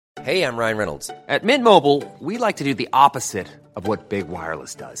Hey, I'm Ryan Reynolds. At Mint Mobile, we like to do the opposite of what Big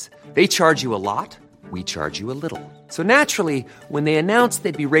Wireless does. They charge you a lot, we charge you a little. So naturally, when they announced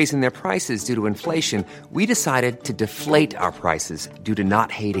they'd be raising their prices due to inflation, we decided to deflate our prices due to not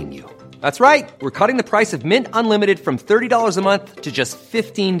hating you. That's right. We're cutting the price of Mint Unlimited from $30 a month to just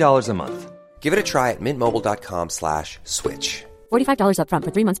 $15 a month. Give it a try at mintmobile.com/switch. $45 up front for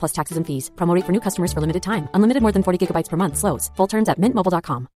 3 months plus taxes and fees. Promo rate for new customers for limited time. Unlimited more than 40 gigabytes per month. Slows full terms at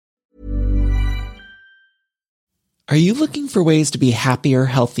mintmobile.com. Are you looking for ways to be happier,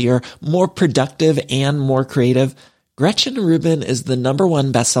 healthier, more productive, and more creative? Gretchen Rubin is the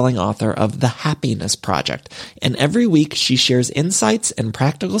 #1 best-selling author of The Happiness Project, and every week she shares insights and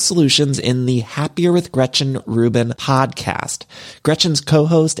practical solutions in the Happier with Gretchen Rubin podcast. Gretchen's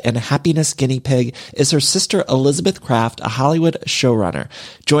co-host and happiness guinea pig is her sister Elizabeth Kraft, a Hollywood showrunner.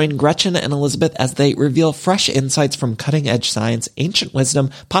 Join Gretchen and Elizabeth as they reveal fresh insights from cutting-edge science, ancient wisdom,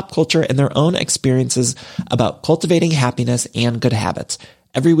 pop culture, and their own experiences about cultivating happiness and good habits.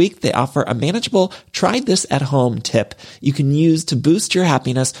 Every week, they offer a manageable, try-this-at-home tip you can use to boost your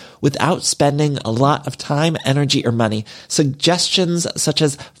happiness without spending a lot of time, energy, or money. Suggestions such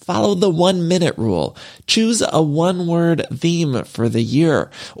as follow the 1-minute rule, choose a one-word theme for the year,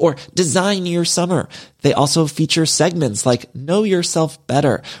 or design your summer. They also feature segments like Know Yourself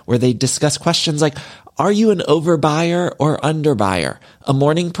Better, where they discuss questions like, are you an overbuyer or underbuyer? A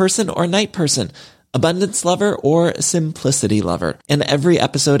morning person or night person? Abundance lover or simplicity lover. And every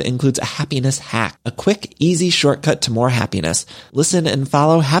episode includes a happiness hack, a quick, easy shortcut to more happiness. Listen and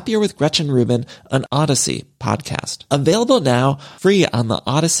follow Happier with Gretchen Rubin, an Odyssey podcast. Available now, free on the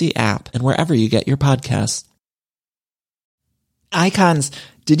Odyssey app and wherever you get your podcasts. Icons.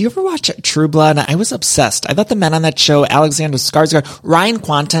 Did you ever watch True Blood? I was obsessed. I thought the men on that show, Alexander Skarsgård, Ryan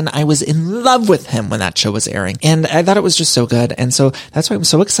Kwanten, I was in love with him when that show was airing. And I thought it was just so good. And so that's why I'm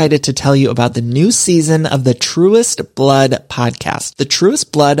so excited to tell you about the new season of the Truest Blood podcast. The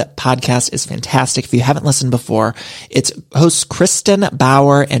Truest Blood podcast is fantastic. If you haven't listened before, it's hosts Kristen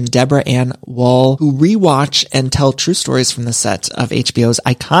Bauer and Deborah Ann Woll, who rewatch and tell true stories from the set of HBO's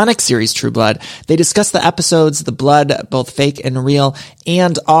iconic series True Blood. They discuss the episodes, the blood, both fake and real,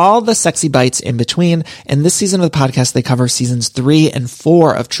 and all the sexy bites in between. And this season of the podcast, they cover seasons 3 and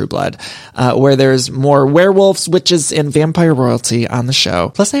 4 of True Blood, where there's more werewolves, witches, and vampire royalty on the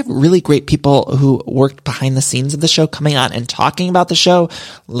show. Plus, they have really great people who worked behind the scenes of the show coming on and talking about the show.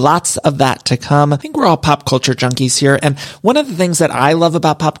 Lots of that to come. I think we're all pop culture junkies here. And one of the things that I love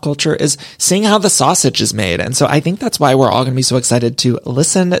about pop culture is seeing how the sausage is made. And so I think that's why we're all going to be so excited to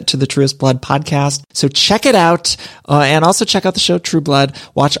listen to the Truest Blood podcast. So check it out. And also check out the show True Blood.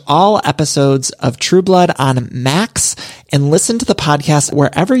 Watch all episodes of True Blood on Max and listen to the podcast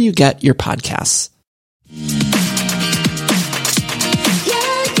wherever you get your podcasts.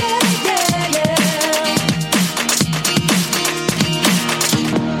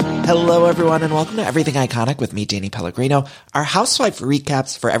 Hello, everyone, and welcome to Everything Iconic with me, Danny Pellegrino. Our housewife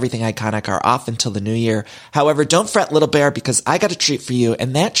recaps for Everything Iconic are off until the new year. However, don't fret, little bear, because I got a treat for you,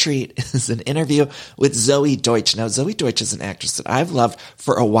 and that treat is an interview with Zoey Deutch. Now, Zoey Deutch is an actress that I've loved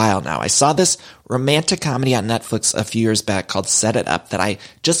for a while now. I saw this romantic comedy on Netflix a few years back called Set It Up that I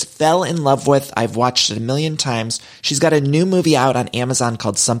just fell in love with. I've watched it a million times. She's got a new movie out on Amazon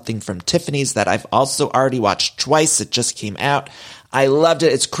called Something from Tiffany's that I've also already watched twice. It just came out. I loved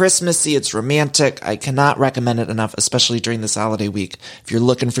it. It's Christmassy. It's romantic. I cannot recommend it enough, especially during this holiday week. If you're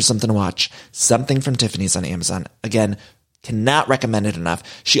looking for something to watch, Something from Tiffany's on Amazon. Again, cannot recommend it enough.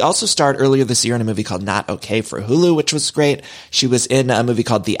 She also starred earlier this year in a movie called Not Okay for Hulu, which was great. She was in a movie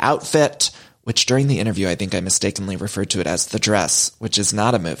called The Outfit, which during the interview, I think I mistakenly referred to it as The Dress, which is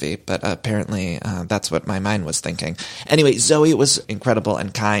not a movie, but apparently that's what my mind was thinking. Anyway, Zoey was incredible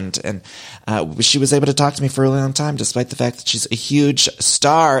and kind, and she was able to talk to me for a really long time, despite the fact that she's a huge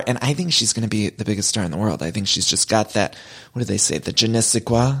star, and I think she's going to be the biggest star in the world. I think she's just got that, what do they say, the je ne sais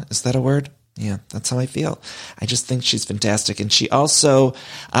quoi? Is that a word? Yeah, that's how I feel. I just think she's fantastic. And she also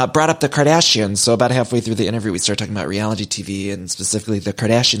brought up the Kardashians. So about halfway through the interview, we started talking about reality TV and specifically the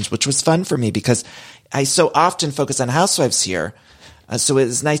Kardashians, which was fun for me because I so often focus on housewives here. So it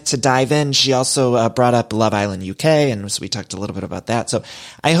was nice to dive in. She also brought up Love Island UK, and so we talked a little bit about that. So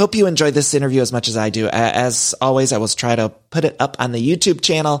I hope you enjoyed this interview as much as I do. As always, I will try to put it up on the YouTube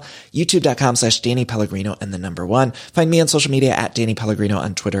channel, youtube.com/Danny Pellegrino and the number 1. Find me on social media at Danny Pellegrino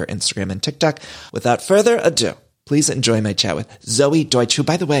on Twitter, Instagram, and TikTok. Without further ado, please enjoy my chat with Zoey Deutch, who,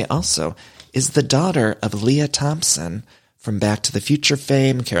 by the way, also is the daughter of Leah Thompson from Back to the Future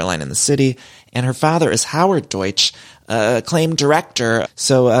fame, Caroline in the City, and her father is Howard Deutch, acclaimed director.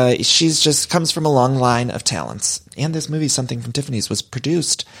 So she's just comes from a long line of talents. And this movie, Something from Tiffany's, was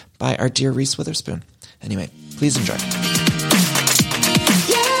produced by our dear Reese Witherspoon. Anyway, please enjoy.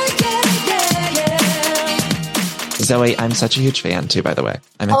 Zoe, I'm such a huge fan too, by the way.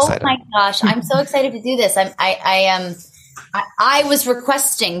 I'm excited. Oh my gosh. I'm so excited to do this. I was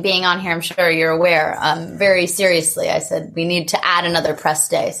requesting being on here. I'm sure you're aware. Very seriously. I said, we need to add another press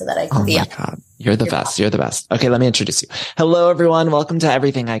day so that I can be on. Oh my God. You're the best. You're the best. Okay. Let me introduce you. Hello, everyone. Welcome to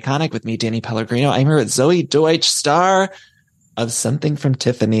Everything Iconic with me, Danny Pellegrino. I'm here with Zoe Deutch, star of Something from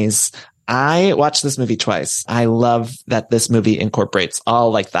Tiffany's. I watched this movie twice. I love that this movie incorporates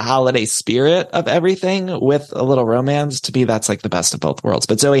all like the holiday spirit of everything with a little romance. To me, that's like the best of both worlds.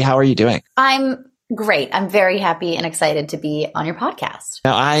 But Zoe, how are you doing? I'm great. I'm very happy and excited to be on your podcast.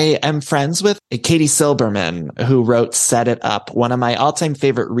 Now, I am friends with Katie Silberman, who wrote Set It Up, one of my all-time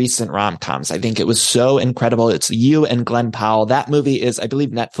favorite recent rom-coms. I think it was so incredible. It's you and Glenn Powell. That movie is, I believe,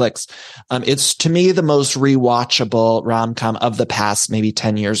 Netflix. It's, to me, the most rewatchable rom-com of the past maybe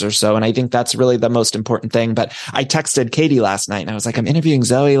 10 years or so. And I think that's really the most important thing. But I texted Katie last night and I was like, I'm interviewing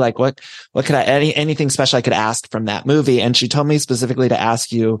Zoe. Like, what could anything special I could ask from that movie? And she told me specifically to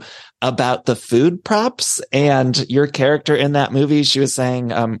ask you about the food props and your character in that movie. She was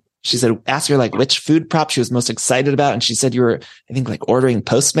saying, she said, ask her like which food prop she was most excited about. And she said you were, I think, like ordering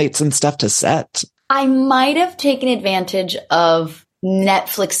Postmates and stuff to set. I might have taken advantage of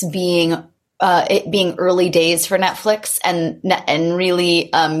Netflix being it being early days for Netflix and really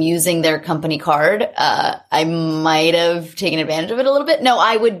using their company card. I might have taken advantage of it a little bit. No,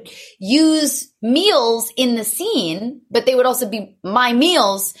 I would use meals in the scene, but they would also be my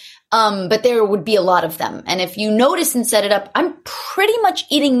meals. But there would be a lot of them. And if you notice and Set It Up, I'm pretty much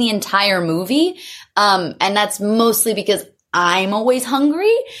eating the entire movie. And that's mostly because I'm always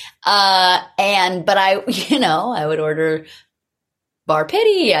hungry. But I would order bar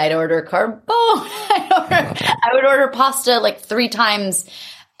piti. I'd order carbone. I would order pasta like 3 times,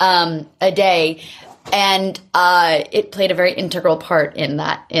 a day. And, it played a very integral part in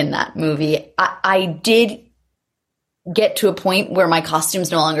that movie. I did get to a point where my costumes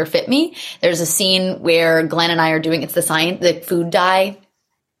no longer fit me. There's a scene where Glenn and I are doing, it's the food dye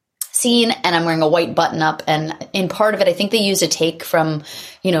scene, and I'm wearing a white button up. And in part of it, I think they used a take from,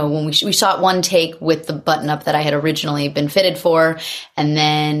 when we shot one take with the button up that I had originally been fitted for. And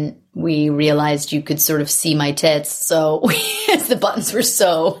then we realized you could sort of see my tits. So the buttons were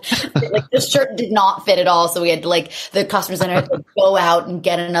so like the shirt did not fit at all. So we had the costume designer had to go out and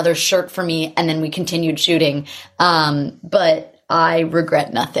get another shirt for me. And then we continued shooting. But I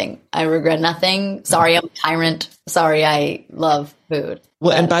regret nothing. Sorry, I'm a tyrant. Sorry, I love food.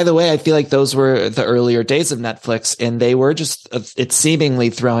 Well, and by the way, I feel like those were the earlier days of Netflix, and they were just it's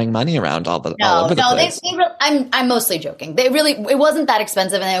seemingly throwing money around all over the place. I'm mostly joking. It wasn't that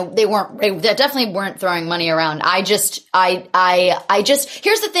expensive, and they definitely weren't throwing money around. I just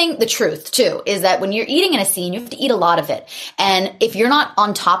here's the thing. The truth too is that when you're eating in a scene, you have to eat a lot of it, and if you're not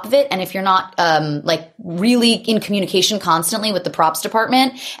on top of it, and if you're not really in communication constantly with the props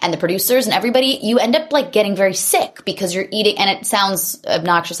department and the producers and everybody, you end up getting very sick because you're eating, and it sounds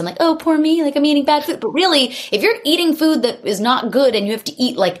obnoxious. I'm like, oh, poor me, I'm eating bad food. But really, if you're eating food that is not good and you have to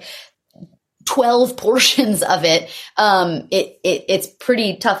eat 12 portions of it, it's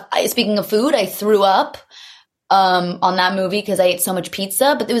pretty tough. Speaking of food, I threw up on that movie because I ate so much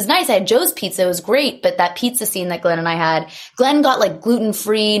pizza, but it was nice. I had Joe's Pizza. It was great. But that pizza scene that Glenn and I had, Glenn got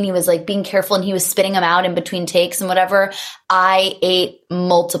gluten-free and he was being careful and he was spitting them out in between takes and whatever. I ate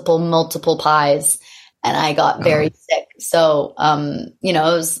multiple pies and I got very sick. So, it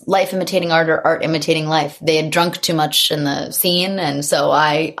was life imitating art or art imitating life. They had drunk too much in the scene. And so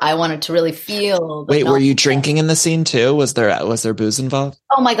I wanted to really feel. Wait, were you drinking in the scene too? Was there booze involved?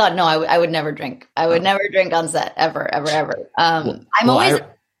 Oh my God. No, I would never drink. I would never drink on set ever. I'm always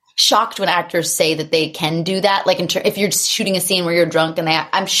shocked when actors say that they can do that. If you're shooting a scene where you're drunk and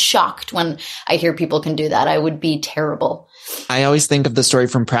I'm shocked when I hear people can do that. I would be terrible. I always think of the story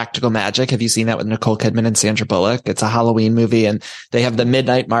from Practical Magic. Have you seen that with Nicole Kidman and Sandra Bullock? It's a Halloween movie and they have the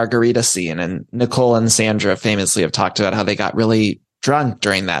midnight margarita scene, and Nicole and Sandra famously have talked about how they got really drunk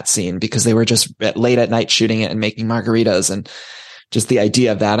during that scene because they were just late at night shooting it and making margaritas, and just the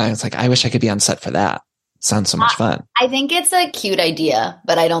idea of that. I was like, I wish I could be on set for that. Sounds so much fun. I think it's a cute idea,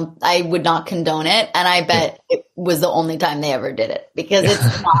 but I would not condone it. And I bet it was the only time they ever did it because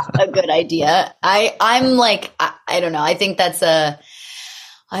it's not a good idea. I don't know. I think I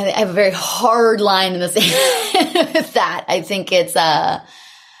have a very hard line in the sand with that. I think it's an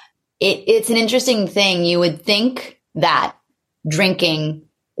interesting thing. You would think that drinking,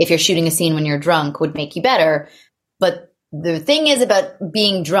 if you're shooting a scene when you're drunk, would make you better. But the thing is about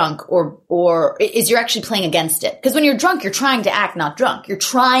being drunk or is you're actually playing against it. Because when you're drunk, you're trying to act not drunk. You're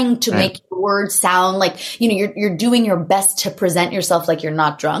trying to make your words sound like, you're doing your best to present yourself like you're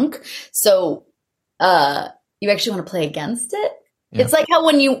not drunk. So, you actually want to play against it. Yeah. It's like how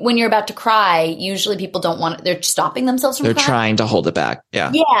when you're about to cry, usually people don't want they're stopping themselves from crying. They're trying to hold it back.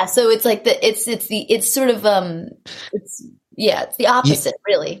 Yeah. Yeah. So it's like it's the opposite,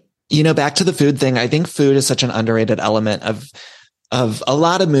 really. Back to the food thing. I think food is such an underrated element of a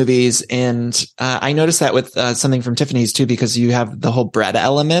lot of movies. And I noticed that with something from Tiffany's too, because you have the whole bread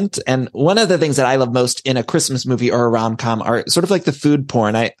element. And one of the things that I love most in a Christmas movie or a rom-com are sort of like the food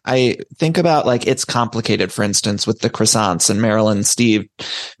porn. I think about like It's Complicated, for instance, with the croissants and Meryl and Steve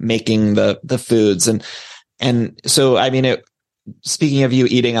making the foods. And so, I mean, speaking of you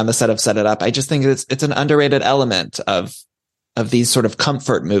eating on the set of Set It Up, I just think it's an underrated element of these sort of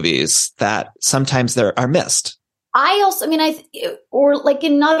comfort movies that sometimes are missed. I also, or like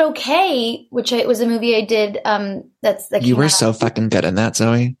in Not Okay, which was a movie I did. You were so fucking good in that,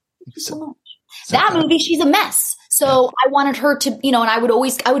 Zoe. So much. That movie, she's a mess. So I wanted her to, and I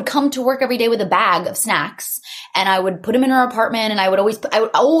would come to work every day with a bag of snacks, and I would put them in her apartment, and I would always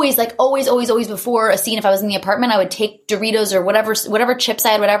before a scene, if I was in the apartment, I would take Doritos or whatever chips I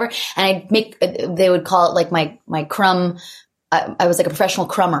had, whatever, and they would call it like my crumb. I was like a professional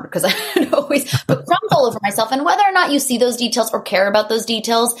crummer because I would always put crumbs all over myself. And whether or not you see those details or care about those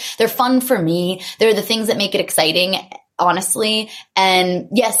details, they're fun for me. They're the things that make it exciting, honestly. And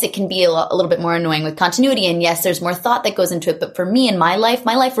yes, it can be a little bit more annoying with continuity. And yes, there's more thought that goes into it. But for me in my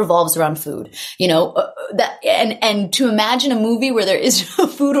life revolves around food, and to imagine a movie where there is no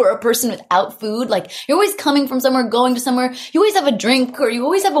food or a person without food, like you're always coming from somewhere, going to somewhere, you always have a drink or you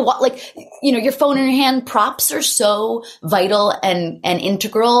always have your phone in your hand. Props are so vital and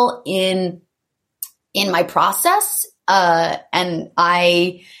integral in my process. And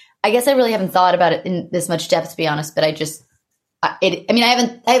I guess I really haven't thought about it in this much depth, to be honest, but I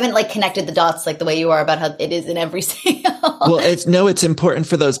haven't like connected the dots like the way you are about how it is in every single. Well, it's important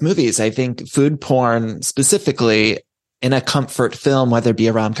for those movies. I think food porn specifically in a comfort film, whether it be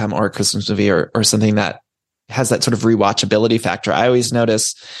a rom-com or a Christmas movie or something that has that sort of rewatchability factor. I always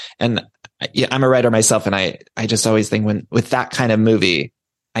notice, and I'm a writer myself, and I just always think with that kind of movie,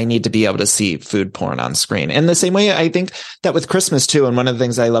 I need to be able to see food porn on screen. And the same way, I think that with Christmas too. And one of the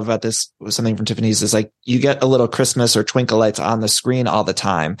things I love about this was something from Tiffany's is like you get a little Christmas or twinkle lights on the screen all the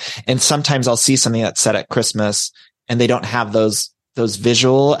time. And sometimes I'll see something that's set at Christmas and they don't have those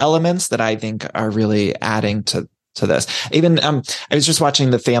visual elements that I think are really adding to this. Even, I was just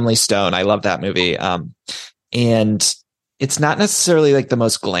watching The Family Stone. I love that movie. And it's not necessarily like the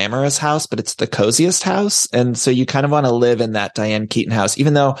most glamorous house, but it's the coziest house. And so you kind of want to live in that Diane Keaton house,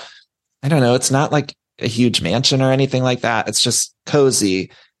 even though, I don't know, it's not like a huge mansion or anything like that. It's just cozy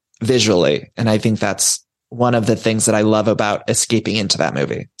visually. And I think that's one of the things that I love about escaping into that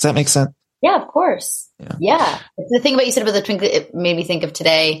movie. Does that make sense? Yeah, of course. Yeah. The thing about you said about the twinkle, it made me think of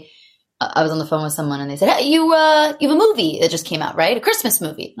today. I was on the phone with someone and they said, hey, you have a movie that just came out, right? A Christmas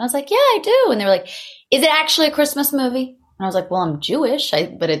movie. And I was like, yeah, I do. And they were like, is it actually a Christmas movie? And I was like, well, I'm Jewish,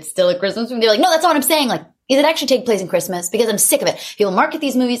 but it's still a Christmas movie. They're like, no, that's not what I'm saying. Like, does it actually take place in Christmas? Because I'm sick of it. People market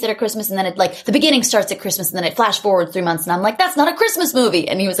these movies that are Christmas and then the beginning starts at Christmas and then it flash forward 3 months. And I'm like, that's not a Christmas movie.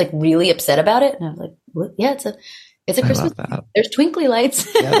 And he was like really upset about it. And I was like, what? Yeah, it's a Christmas movie. There's twinkly lights.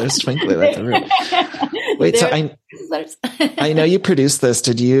 Yeah, there's twinkly lights. Wait, so I know you produced this.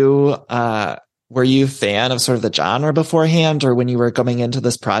 Did you, were you a fan of sort of the genre beforehand, or when you were coming into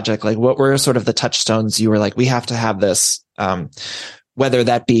this project, like what were sort of the touchstones you were like, we have to have this, whether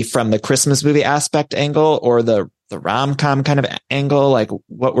that be from the Christmas movie aspect angle or the rom-com kind of angle? Like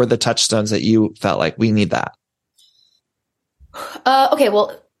what were the touchstones that you felt like we need that? Okay,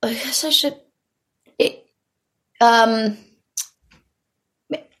 well, I guess I should,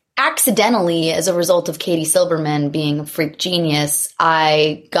 accidentally, as a result of Katie Silberman being a freak genius,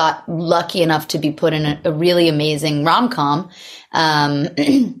 I got lucky enough to be put in a really amazing rom-com.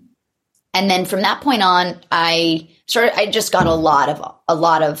 And then from that point on, I just got a lot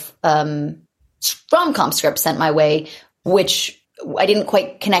of rom-com scripts sent my way, which I didn't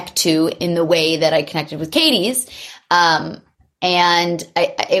quite connect to in the way that I connected with Katie's. And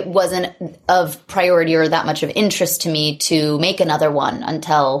it wasn't of priority or that much of interest to me to make another one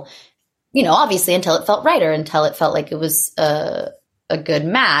until, obviously until it felt right or until it felt like it was a good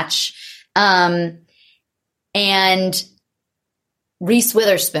match. And Reese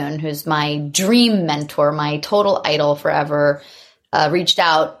Witherspoon, who's my dream mentor, my total idol forever, reached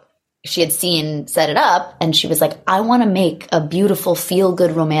out she had seen Set It Up, and she was like, I want to make a beautiful,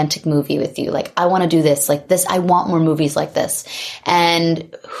 feel-good romantic movie with you. Like, I want to do this, like this. I want more movies like this.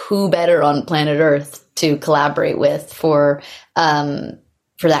 And who better on planet Earth to collaborate with for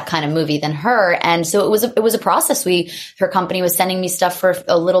that kind of movie than her. And so it was a process. Her company was sending me stuff for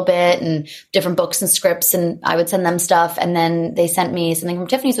a little bit and different books and scripts, and I would send them stuff. And then they sent me something from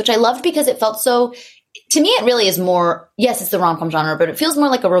Tiffany's, which I loved because it felt so, to me, it really is more, yes, it's the rom-com genre, but it feels more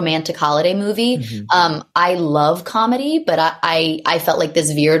like a romantic holiday movie. Mm-hmm. I love comedy, but I felt like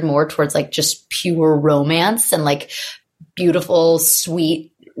this veered more towards like just pure romance and like beautiful,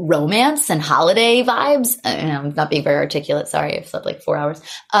 sweet romance and holiday vibes. I'm not being very articulate. Sorry, I've slept like 4 hours.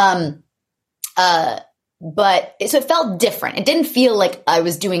 But so it felt different. It didn't feel like I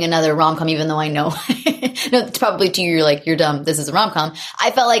was doing another rom-com, even though I know, no, it's probably to you, you're like, you're dumb. This is a rom-com.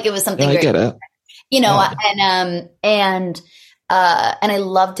 I felt like it was something I very get it. You know, yeah. And I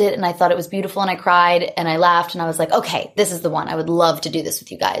loved it, and I thought it was beautiful, and I cried and I laughed, and I was like, okay, this is the one. I would love to do this with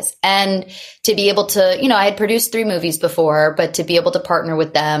you guys. And to be able to, you know, I had produced 3 movies before, but to be able to partner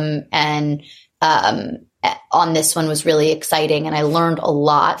with them and on this one was really exciting, and I learned a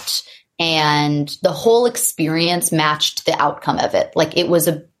lot, and the whole experience matched the outcome of it. Like, it was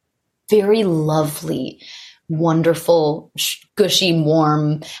a very lovely, wonderful, gushy,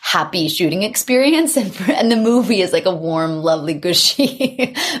 warm, happy shooting experience. And the movie is like a warm, lovely,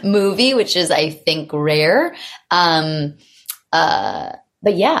 gushy movie, which is, I think, rare. But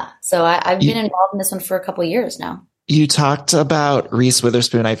yeah, so I've been involved in this one for a couple of years now. You talked about Reese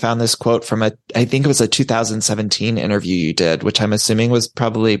Witherspoon. I found this quote from I think it was a 2017 interview you did, which I'm assuming was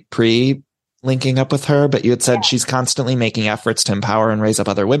probably linking up with her, but you had said she's constantly making efforts to empower and raise up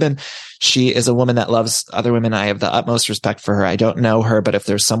other women. She is a woman that loves other women. I have the utmost respect for her. I don't know her, but if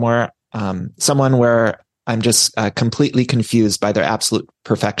there's someone where I'm just completely confused by their absolute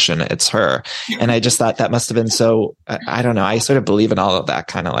perfection, it's her. And I just thought that must have been so, I don't know. I sort of believe in all of that,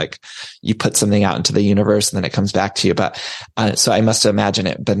 kind of like you put something out into the universe and then it comes back to you. But so I must imagine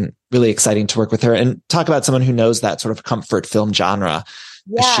it been really exciting to work with her and talk about someone who knows that sort of comfort film genre.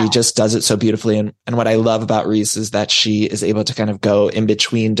 Yeah. She just does it so beautifully. And what I love about Reese is that she is able to kind of go in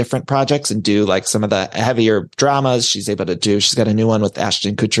between different projects and do like some of the heavier dramas. She's got a new one with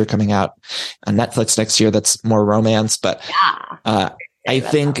Ashton Kutcher coming out on Netflix next year. That's more romance, but, I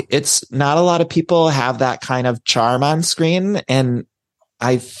think it's not a lot of people have that kind of charm on screen. And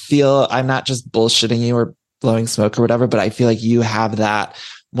I feel I'm not just bullshitting you or blowing smoke or whatever, but I feel like you have that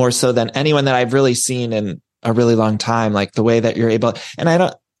more so than anyone that I've really seen in a really long time, like the way that you're able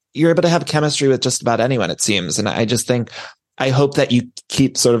to have chemistry with just about anyone, it seems. And I just think, I hope that you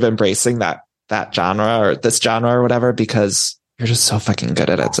keep sort of embracing that genre or this genre or whatever, because you're just so fucking good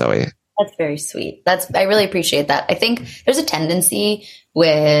at it, Zoe. That's very sweet. I really appreciate that. I think there's a tendency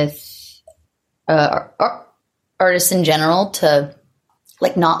with artists in general to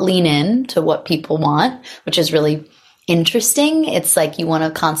like not lean in to what people want, which is really interesting. It's like you want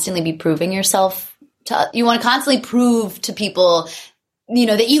to constantly be proving yourself. You want to constantly prove to people, you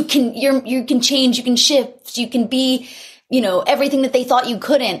know, that you can change, you can shift, you can be, you know, everything that they thought you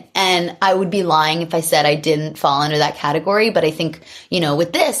couldn't. And I would be lying if I said I didn't fall under that category. But I think, you know,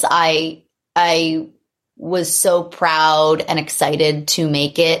 with this, I was so proud and excited to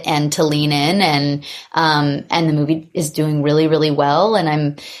make it and to lean in, and the movie is doing really, really well. And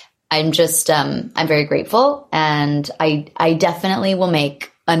I'm very grateful, and I definitely will make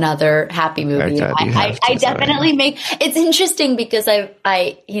another happy movie. I definitely make. It's interesting because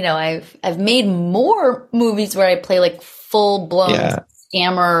I've made more movies where I play like full blown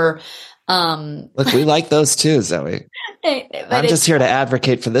scammer. Look, we like those too, Zoe. I'm just here to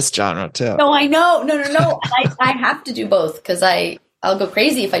advocate for this genre too. No, I know. No. I have to do both because I'll go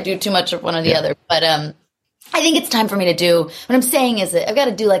crazy if I do too much of one or the other. But I think it's time for me to do. What I'm saying is that I've got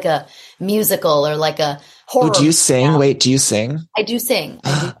to do like a musical or like a horror. Oh, do you sing? Wait, do you sing? I do sing.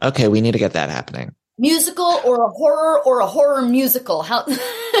 Okay, we need to get that happening. Musical or a horror musical. How?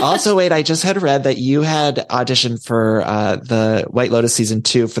 Also, wait, I just had read that you had auditioned for the White Lotus season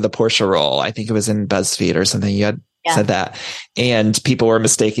 2 for the Portia role. I think it was in BuzzFeed or something. You had said that, and people were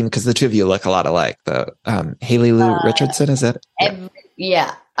mistaken because the two of you look a lot alike. The Haley Lou Richardson, is it? It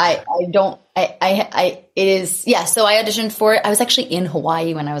is. Yeah. So I auditioned for it. I was actually in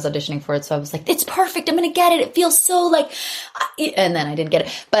Hawaii when I was auditioning for it. So I was like, it's perfect. I'm going to get it. It feels so like, and then I didn't get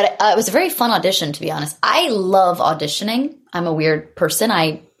it, but it was a very fun audition, to be honest. I love auditioning. I'm a weird person.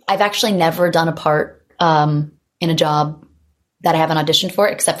 I've actually never done a part, in a job that I haven't auditioned for,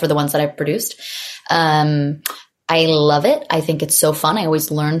 except for the ones that I've produced. I love it. I think it's so fun. I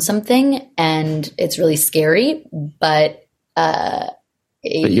always learn something, and it's really scary, but,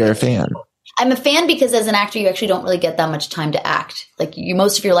 But you're a fan. I'm a fan because as an actor, you actually don't really get that much time to act. Like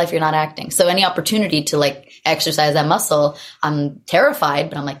most of your life, you're not acting. So any opportunity to like exercise that muscle, I'm terrified,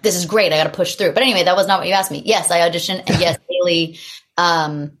 but I'm like, this is great. I got to push through. But anyway, that was not what you asked me. Yes, I auditioned. And yes,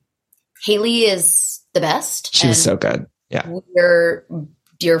 Haley is the best. She was so good. Yeah. We're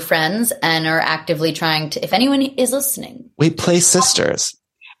dear friends and are actively trying to, if anyone is listening. We play sisters.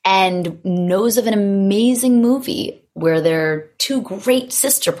 And knows of an amazing movie where there are two great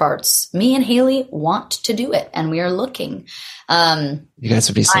sister parts. Me and Haley want to do it, and we are looking. You guys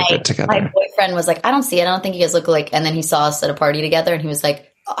would be so good together. My boyfriend was like, I don't see it. I don't think you guys look alike. And then he saw us at a party together, and he was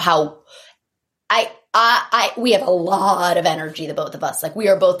like, we have a lot of energy, the both of us. Like, we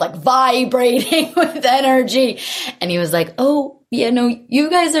are both like vibrating with energy. And he was like, oh, yeah, no,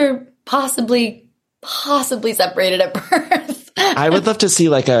 you guys are possibly separated at birth. I would love to see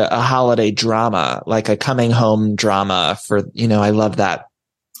like a holiday drama, like a coming home drama for, I love that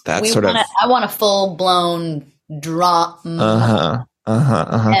I want a full blown drama.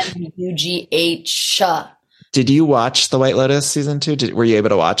 MUGH. Did you watch The White Lotus season 2? Were you able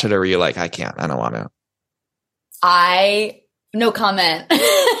to watch it, or were you like, I don't want to? No comment.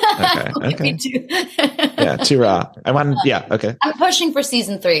 Okay. Yeah, too raw. Okay. I'm pushing for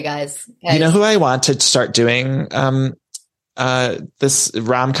season 3, guys. You know who I want to start doing this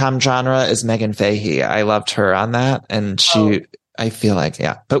rom-com genre is Megan Fahey. I loved her on that, and I feel like,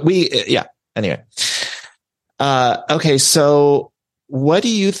 but anyway. Okay, so what do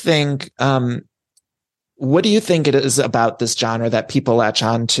you think it is about this genre that people latch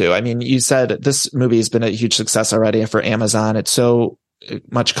on to? I mean, you said this movie has been a huge success already for Amazon. It's so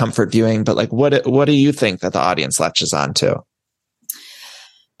much comfort viewing, but like, what do you think that the audience latches on to?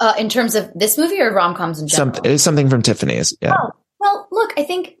 In terms of this movie or rom-coms in general? Something from Tiffany's. Yeah. Oh, well, look, I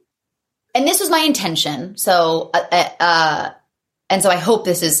think, and this was my intention. So, and so I hope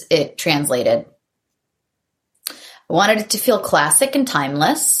this is it translated. I wanted it to feel classic and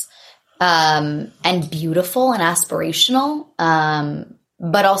timeless, and beautiful and aspirational,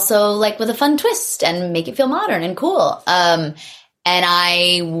 but also like with a fun twist and make it feel modern and cool. And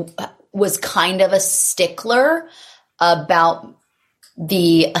I was kind of a stickler about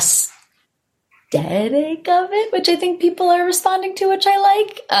the aesthetic of it, which I think people are responding to, which I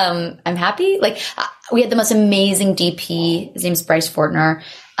like. I'm happy. Like, we had the most amazing DP. His name's Bryce Fortner.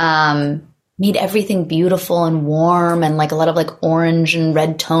 Made everything beautiful and warm and like a lot of like orange and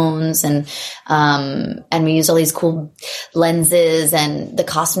red tones. And we used all these cool lenses, and the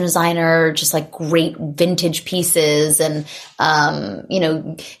costume designer, just like great vintage pieces. And,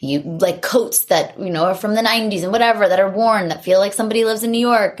 you like coats that, are from the 90s and whatever, that are worn, that feel like somebody lives in New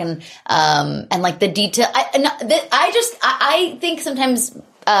York. And like the detail, I think sometimes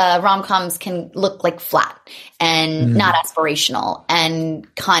rom-coms can look like flat and not aspirational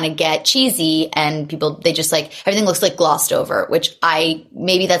and kind of get cheesy, and people, they just like, everything looks like glossed over, which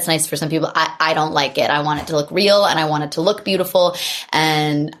maybe that's nice for some people. I don't like it. I want it to look real, and I want it to look beautiful,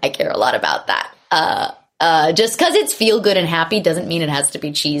 and I care a lot about that. Just because it's feel good and happy doesn't mean it has to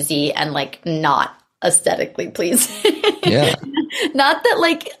be cheesy and like not aesthetically pleasing. Yeah. Not that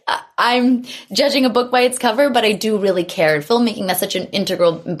like I'm judging a book by its cover, but I do really care. Filmmaking, that's such an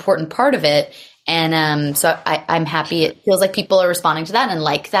integral, important part of it. And so I'm happy. It feels like people are responding to that and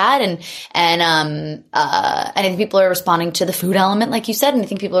like that. And I think people are responding to the food element, like you said. And I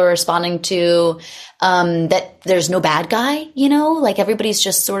think people are responding to that there's no bad guy, like everybody's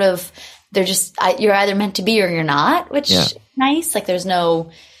just sort of, you're either meant to be or you're not, which is nice. Like there's no,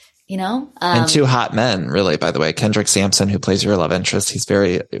 and 2 hot men, really, by the way. Kendrick Sampson, who plays your love interest, he's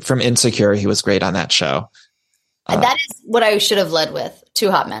from Insecure. He was great on that show. That is what I should have led with.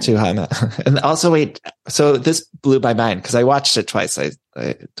 2 hot men. 2 hot men. And also, wait, so this blew my mind because I watched it twice. I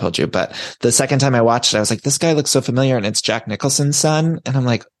told you, but the second time I watched it, I was like, this guy looks so familiar, and it's Jack Nicholson's son. And I'm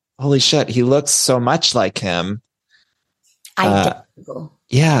like, holy shit, he looks so much like him. Identical.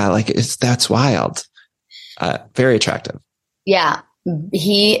 Yeah, like that's wild. Very attractive. Yeah,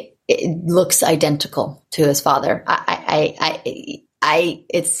 he looks identical to his father.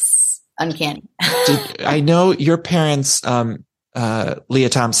 It's uncanny. I know your parents, Leah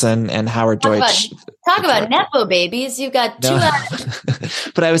Thompson and Howard Deutsch. Talk about Nepo babies. You've got 2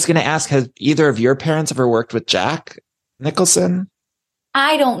 But I was going to ask, has either of your parents ever worked with Jack Nicholson?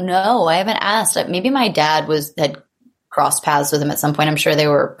 I don't know. I haven't asked. Maybe my dad had crossed paths with him at some point. I'm sure they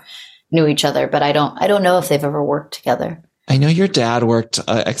knew each other, but I don't know if they've ever worked together. I know your dad worked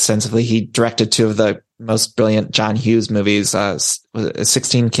extensively. He directed 2 of the most brilliant John Hughes movies,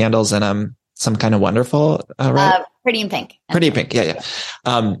 16 Candles and Some Kind of Wonderful, right? Pretty in Pink. Pretty in Pink, yeah.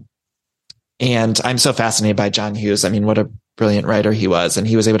 And I'm so fascinated by John Hughes. I mean, what a brilliant writer he was. And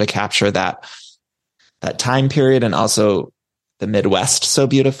he was able to capture that time period and also the Midwest so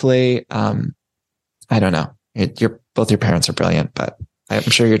beautifully. I don't know. Both your parents are brilliant, but I'm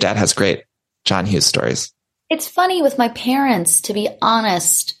sure your dad has great John Hughes stories. It's funny with my parents, to be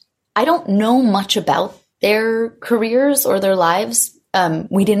honest, I don't know much about their careers or their lives.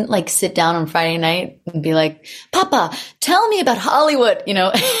 We didn't like sit down on Friday night and be like, Papa, tell me about Hollywood, in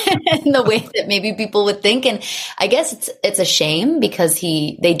the way that maybe people would think. And I guess it's a shame because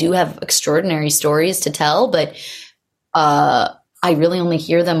they do have extraordinary stories to tell, but, I really only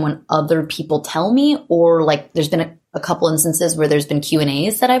hear them when other people tell me, or like there's been a couple instances where there's been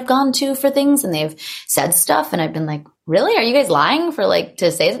Q&As that I've gone to for things and they've said stuff and I've been like, really? Are you guys lying for like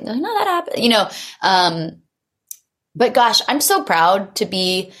to say something? No, that happened, but gosh, I'm so proud to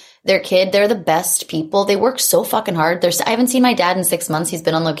be their kid. They're the best people. They work so fucking hard. I haven't seen my dad in 6 months. He's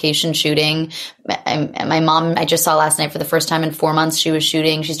been on location shooting. My mom, I just saw last night for the first time in 4 months. She was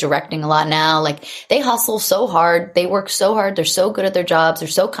shooting. She's directing a lot now. Like they hustle so hard. They work so hard. They're so good at their jobs. They're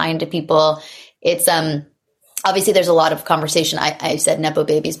so kind to people. It's, obviously there's a lot of conversation. I said Nepo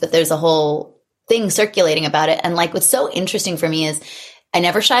babies, but there's a whole thing circulating about it. And like, what's so interesting for me is I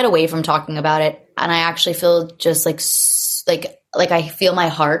never shied away from talking about it. And I actually feel just like I feel my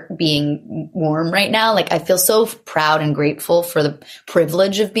heart being warm right now. Like I feel so proud and grateful for the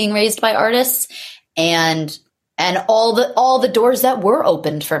privilege of being raised by artists and all the doors that were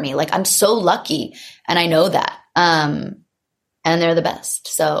opened for me. Like I'm so lucky and I know that. And they're the best.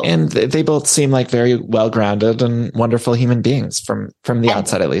 So, and they both seem like very well-grounded and wonderful human beings from the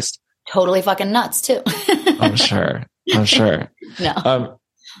outside, at least. Totally fucking nuts too. I'm sure. No.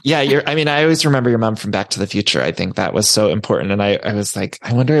 Yeah, I always remember your mom from Back to the Future. I think that was so important. And I was like,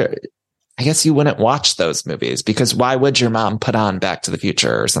 I wonder, I guess you wouldn't watch those movies because why would your mom put on Back to the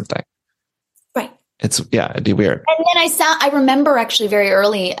Future or something? Right. It'd be weird. And then I remember actually very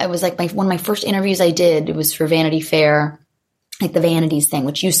early, I was like one of my first interviews I did, it was for Vanity Fair, like the Vanities thing,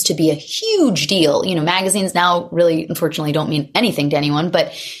 which used to be a huge deal. Magazines now really, unfortunately, don't mean anything to anyone,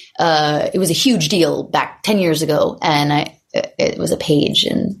 but it was a huge deal back 10 years ago. And it was a page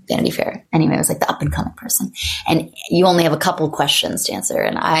in Vanity Fair. Anyway, I was like the up and coming person and you only have a couple of questions to answer.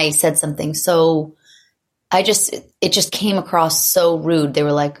 And I said something. So it just came across so rude. They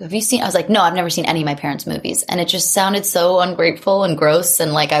were like, have you seen, I was like, no, I've never seen any of my parents' movies. And it just sounded so ungrateful and gross.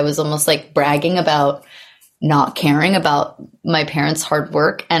 And like, I was almost like bragging about not caring about my parents' hard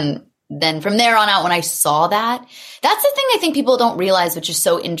work. And then from there on out, when I saw that, that's the thing I think people don't realize, which is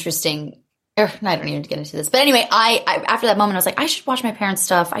so interesting. I don't even get into this, but anyway, I after that moment, I was like, I should watch my parents'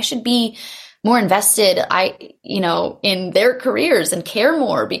 stuff. I should be more invested, in their careers and care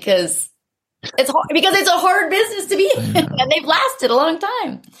more because it's hard, because it's a hard business to be in and they've lasted a long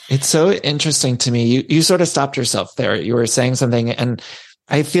time. It's so interesting to me. You sort of stopped yourself there. You were saying something and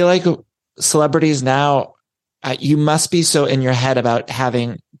I feel like celebrities now, you must be so in your head about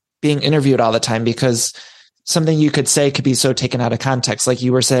being interviewed all the time because something you could say could be so taken out of context. Like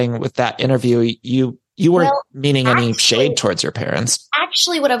you were saying with that interview, you weren't meaning any shade towards your parents.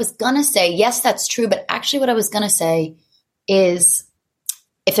 Actually, what I was going to say, yes, that's true. But actually what I was going to say is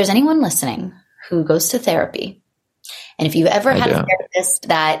if there's anyone listening who goes to therapy, and if you've ever had a therapist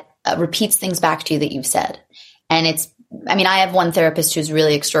that repeats things back to you that you've said, and I have one therapist who's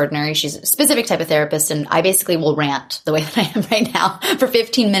really extraordinary. She's a specific type of therapist, and I basically will rant the way that I am right now for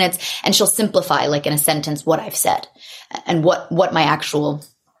 15 minutes, and she'll simplify, like in a sentence, what I've said and what my actual,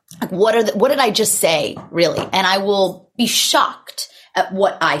 what did I just say, really? And I will be shocked at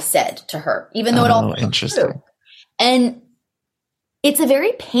what I said to her, even though it all interesting. True. And it's a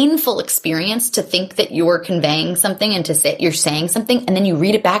very painful experience to think that you're conveying something and to say you're saying something and then you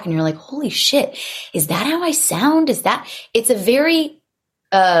read it back and you're like, holy shit, is that how I sound? It's a very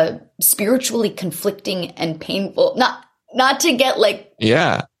spiritually conflicting and painful, not to get like,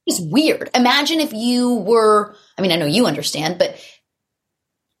 yeah, it's weird. Imagine if you were, I know you understand, but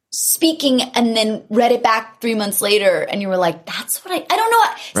speaking and then read it back 3 months later and you were like, that's what I don't know.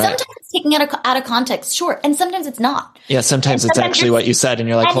 Right. Sometimes it's taken out of context, sure. And sometimes it's not. Yeah. Sometimes it's actually what you said and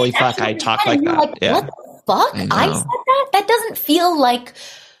you're like, holy fuck, I talk like that. Like, yeah. What the fuck? I said that? That doesn't feel like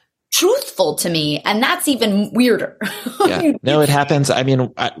truthful to me. And that's even weirder. Yeah. No, it happens.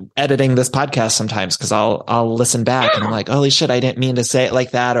 Editing this podcast sometimes because I'll listen back and I'm like, holy shit, I didn't mean to say it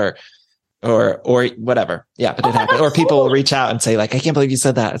like that or whatever. Yeah, but it happened. Or people will reach out and say like, I can't believe you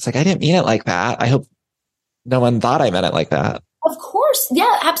said that. It's like, I didn't mean it like that. I hope no one thought I meant it like that. Of course. course.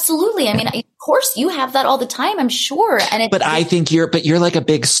 Yeah, absolutely. I mean, of course you have that all the time, I'm sure. And but I think you're like a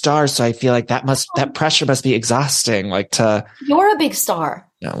big star. So I feel like that pressure must be exhausting. You're a big star.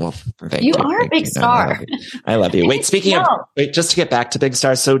 No, well, you are a big star. I love you. Wait, just to get back to big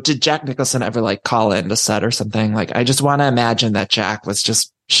stars. So did Jack Nicholson ever call in to set or something? I just want to imagine that Jack was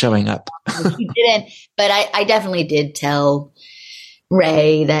just showing up. He didn't, but I definitely did tell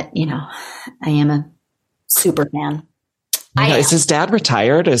Ray that, I am a super fan. Is his dad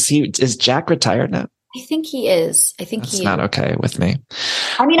retired? Is Jack retired now? I think he is. That's not okay with me.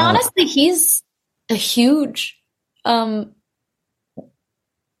 I mean, honestly, he's a huge, when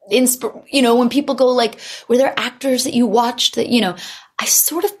people go were there actors that you watched that, I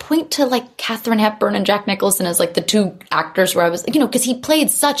sort of point to Katharine Hepburn and Jack Nicholson as the two actors where I was, because he played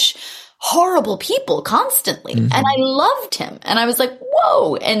such horrible people constantly. Mm-hmm. And I loved him. And I was like,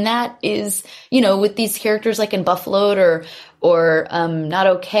 whoa. And that is, with these characters in Buffalo or Not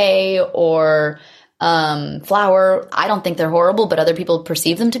Okay or Flower, I don't think they're horrible, but other people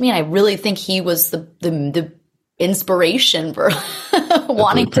perceive them to me. And I really think he was the inspiration for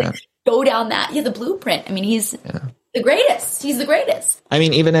wanting to go down that. Yeah, the blueprint. I mean, he's the greatest. He's the greatest. I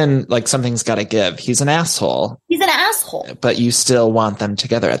mean, even in Something's Gotta Give, he's an asshole. He's an asshole. But you still want them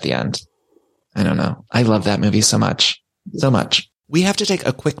together at the end. I don't know. I love that movie so much. So much. We have to take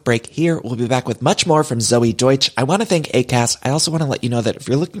a quick break here. We'll be back with much more from Zoe Deutsch. I want to thank Acast. I also want to let you know that if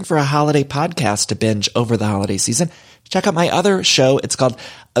you're looking for a holiday podcast to binge over the holiday season, check out my other show. It's called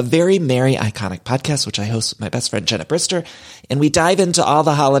A Very Merry Iconic Podcast, which I host with my best friend Jenna Brister. And we dive into all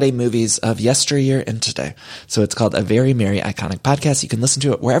the holiday movies of yesteryear and today. So it's called A Very Merry Iconic Podcast. You can listen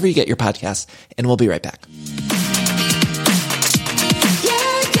to it wherever you get your podcasts. And we'll be right back.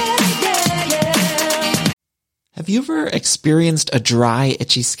 Have you ever experienced a dry,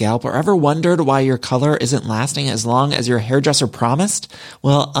 itchy scalp or ever wondered why your color isn't lasting as long as your hairdresser promised?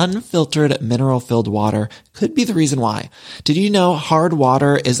 Well, unfiltered mineral-filled water could be the reason why. Did you know hard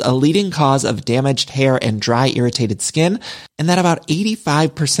water is a leading cause of damaged hair and dry, irritated skin? And that about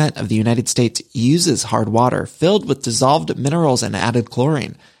 85% of the United States uses hard water filled with dissolved minerals and added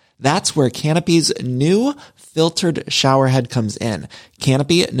chlorine. That's where Canopy's new filtered shower head comes in.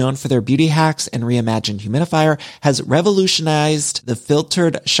 Canopy, known for their beauty hacks and reimagined humidifier, has revolutionized the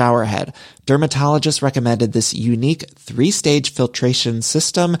filtered shower head. Dermatologists recommended this unique 3-stage filtration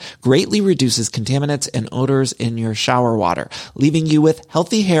system greatly reduces contaminants and odors in your shower water, leaving you with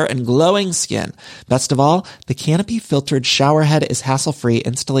healthy hair and glowing skin. Best of all, the Canopy filtered shower head is hassle-free,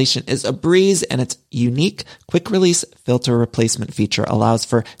 installation is a breeze, and its unique quick-release filter replacement feature allows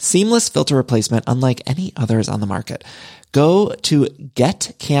for seamless filter replacement unlike any others on the market. Go to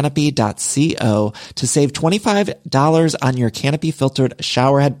getcanopy.co to save $25 on your Canopy filtered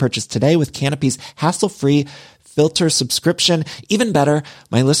showerhead purchase today with Canopy's hassle-free filter subscription. Even better,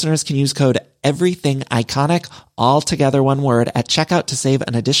 my listeners can use code EVERYTHINGICONIC, all together one word, at checkout to save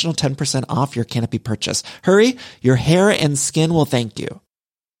an additional 10% off your Canopy purchase. Hurry, your hair and skin will thank you.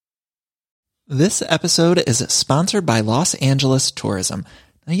 This episode is sponsored by Los Angeles Tourism.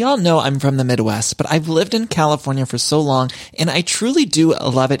 Now, y'all know I'm from the Midwest, but I've lived in California for so long, and I truly do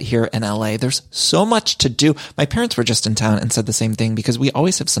love it here in LA. There's so much to do. My parents were just in town and said the same thing because we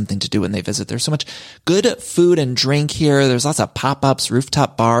always have something to do when they visit. There's so much good food and drink here. There's lots of pop-ups,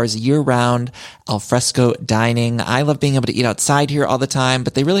 rooftop bars, year-round, al fresco dining. I love being able to eat outside here all the time,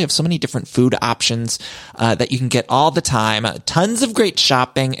 but they really have so many different food options that you can get all the time. Tons of great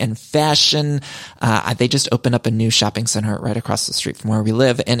shopping and fashion. They just opened up a new shopping center right across the street from where we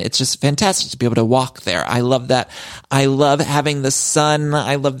live. And it's just fantastic to be able to walk there. I love that. I love having the sun.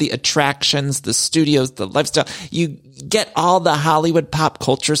 I love the attractions, the studios, the lifestyle. You get all the Hollywood pop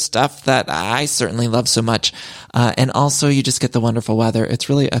culture stuff that I certainly love so much. And also you just get the wonderful weather. It's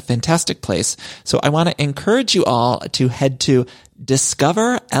really a fantastic place. So I want to encourage you all to head to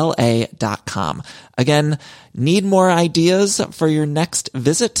discoverla.com. Again, need more ideas for your next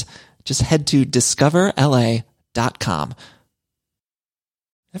visit? Just head to discoverla.com.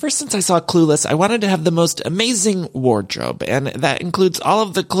 Ever since I saw Clueless, I wanted to have the most amazing wardrobe, and that includes all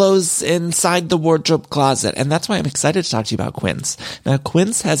of the clothes inside the wardrobe closet, and that's why I'm excited to talk to you about Quince. Now,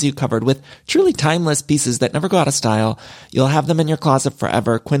 Quince has you covered with truly timeless pieces that never go out of style. You'll have them in your closet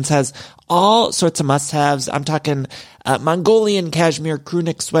forever. Quince has all sorts of must-haves. I'm talking Mongolian cashmere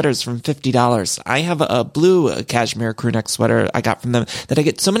crewneck sweaters from $50. I have a blue cashmere crewneck sweater I got from them that I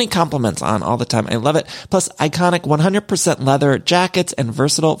get so many compliments on all the time. I love it. Plus, iconic 100% leather jackets and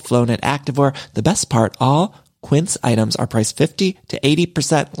versatile flow-knit activewear. The best part, all Quince items are priced 50 to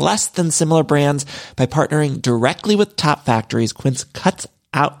 80% less than similar brands. By partnering directly with top factories, Quince cuts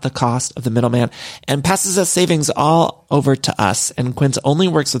out the cost of the middleman and passes us savings all over to us. And Quince only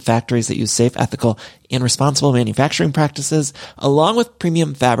works with factories that use safe, ethical, and responsible manufacturing practices, along with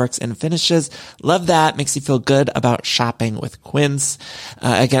premium fabrics and finishes. Love that. Makes you feel good about shopping with Quince.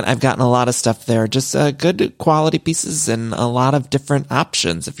 Again, I've gotten a lot of stuff there, just good quality pieces and a lot of different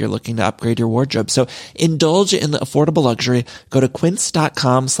options if you're looking to upgrade your wardrobe. So indulge in the affordable luxury. Go to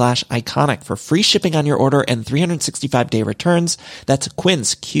quince.com/iconic for free shipping on your order and 365-day returns. That's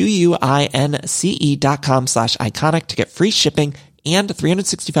Quince, QUINCE.com/iconic to get free shipping and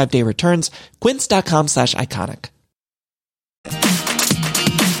 365-day returns. Quince.com/iconic.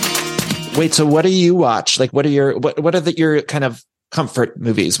 Wait, so what do you watch? Like, what are your kind of comfort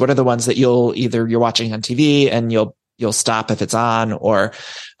movies? What are the ones that you're watching on TV and you'll stop if it's on, or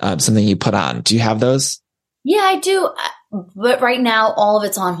something you put on? Do you have those? Yeah, I do. But right now, all of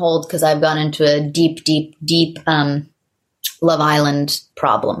it's on hold because I've gone into a deep Love Island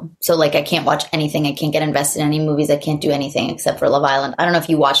problem. So like I can't watch anything. I can't get invested in any movies. I can't do anything except for Love Island. I don't know if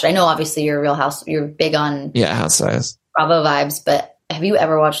you watched it. I know obviously you're big on Housewives, Bravo vibes, but have you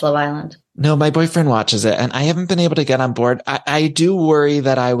ever watched Love Island? No, my boyfriend watches it and I haven't been able to get on board. I do worry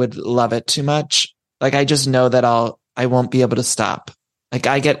that I would love it too much. Like I just know that I won't be able to stop. Like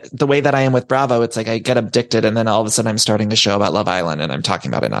I get the way that I am with Bravo. It's like I get addicted and then all of a sudden I'm starting a show about Love Island and I'm talking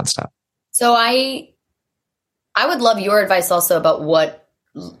about it nonstop. So I would love your advice also about what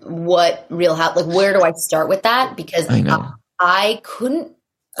Real House, like where do I start with that? Because I know I couldn't.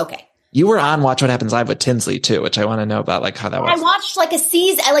 Okay. You were on Watch What Happens Live with Tinsley too, which I want to know about, like how that was. I watched like a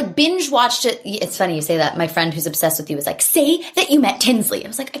season. I like binge watched it. It's funny you say that. My friend who's obsessed with you was like, say that you met Tinsley. I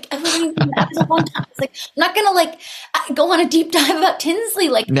was like, I wasn't even, that was a long time. I was like, I'm not going to like go on a deep dive about Tinsley.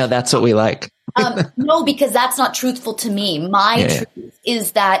 Like, no, that's what we like. No, because that's not truthful to me. My truth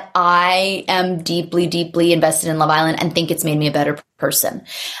is that I am deeply, deeply invested in Love Island and think it's made me a better person.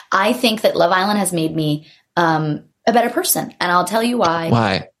 I think that Love Island has made me a better person. And I'll tell you why.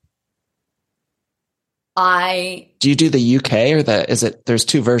 Why? Do you do the UK or there's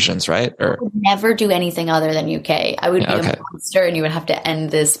two versions, right? Or I would never do anything other than UK. I would be a monster and you would have to end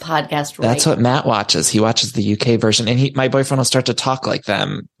this podcast right. That's what Matt watches. He watches the UK version and my boyfriend will start to talk like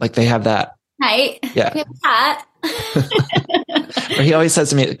them. Like they have that. Right. Yeah. We have a cat. Or he always says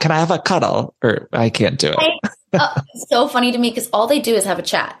to me, can I have a cuddle? Or I can't do it. It's so funny to me because all they do is have a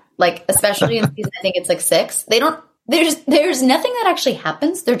chat. Like, especially in season, I think it's like 6. There's nothing that actually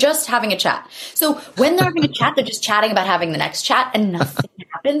happens. They're just having a chat. So when they're having a chat, they're just chatting about having the next chat and nothing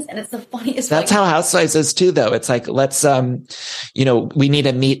happens. And it's the funniest. That's how Housewives is too, though. It's like, let's, we need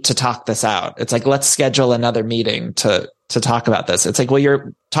to meet to talk this out. It's like, let's schedule another meeting to talk about this. It's like, well,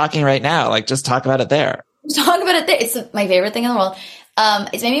 you're talking right now. Like, just talk about it there. Talk about it there. It's my favorite thing in the world.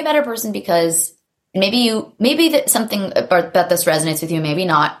 It's made me a better person because maybe that something about this resonates with you, maybe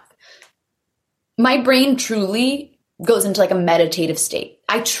not. My brain truly goes into like a meditative state.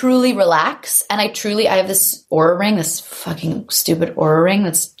 I truly relax and I have this Oura ring, this fucking stupid Oura ring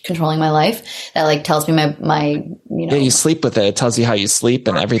that's controlling my life that like tells me my Yeah, you sleep with it. It tells you how you sleep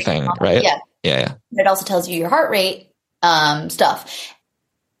and everything, right? Yeah. It also tells you your heart rate, stuff.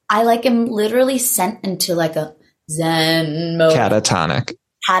 I like am literally sent into like a Zen mode.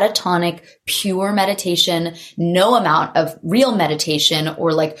 Catatonic, pure meditation, no amount of real meditation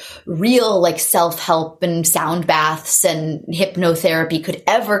or like real like self-help and sound baths and hypnotherapy could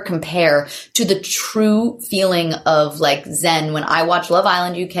ever compare to the true feeling of like Zen when I watch Love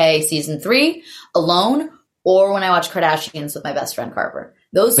Island UK season 3 alone or when I watch Kardashians with my best friend Carver.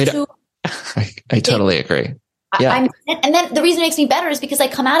 Those two. I totally agree. Yeah. And then the reason it makes me better is because I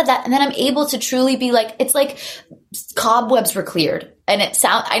come out of that and then I'm able to truly be like, it's like cobwebs were cleared. And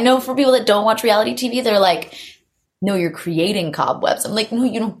I know for people that don't watch reality TV, they're like, no, you're creating cobwebs. I'm like, no,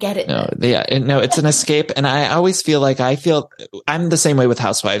 you don't get it. No, it's an escape. And I always feel like I'm the same way with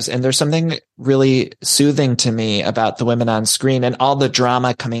Housewives. And there's something really soothing to me about the women on screen and all the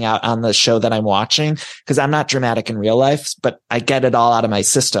drama coming out on the show that I'm watching. Cause I'm not dramatic in real life, but I get it all out of my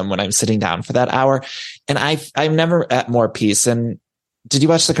system when I'm sitting down for that hour. And I'm never at more peace. And did you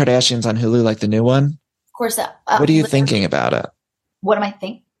watch the Kardashians on Hulu, like the new one? Of course. What are you thinking about it? What am I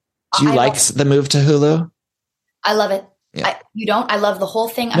thinking? Do you like the move to Hulu? I love it. Yeah. You don't? I love the whole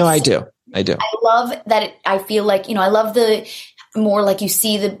thing. I do. I love that I feel like, I love the more like you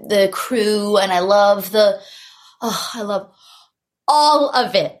see the crew and I love I love all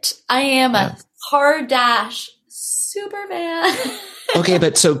of it. I am a Kardashian super fan. Okay.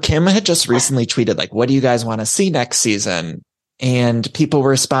 But so Kim had just recently tweeted like, what do you guys want to see next season? And people were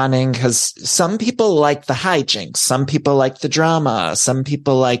responding because some people like the hijinks, some people like the drama, some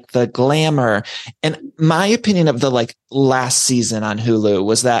people like the glamour. And my opinion of the like last season on Hulu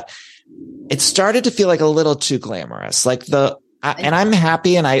was that it started to feel like a little too glamorous. Like and I'm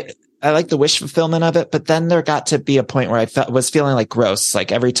happy and I like the wish fulfillment of it, but then there got to be a point where I was feeling like gross.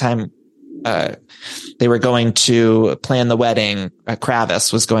 Like every time they were going to plan the wedding,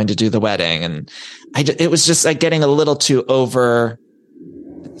 Kravis was going to do the wedding, and it was just like getting a little too over.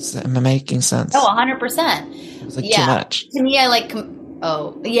 Am I making sense? Oh, 100%. It was like too much. To me, I like,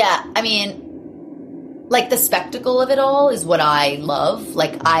 I mean, like the spectacle of it all is what I love.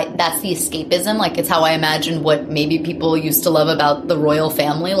 Like that's the escapism. Like it's how I imagine what maybe people used to love about the royal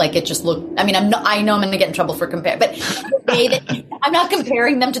family. Like it just looked, I mean, I know I'm going to get in trouble for comparing, but I'm not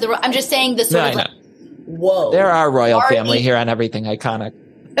comparing them to I'm just saying this sort of like, whoa. There are royal family here on Everything Iconic.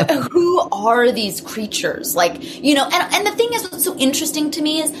 Who are these creatures? Like, you know, and the thing is, what's so interesting to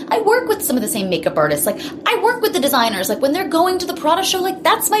me is I work with some of the same makeup artists. Like, I work with the designers. Like, when they're going to the Prada show, like,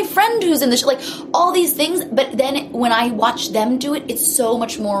 that's my friend who's in the show. Like, all these things. But then when I watch them do it, it's so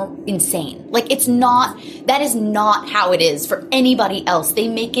much more insane. Like, that is not how it is for anybody else. They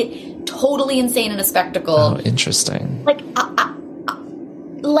make it totally insane and a spectacle. Oh, interesting.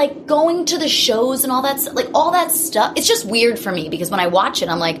 Like going to the shows and all that, like all that stuff. It's just weird for me because when I watch it,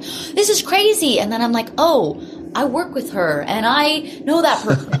 I'm like, this is crazy. And then I'm like, oh, I work with her and I know that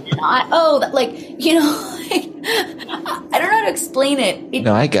person. And I don't know how to explain it.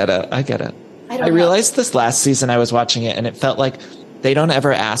 No, I get it. I realized this last season I was watching it and it felt like they don't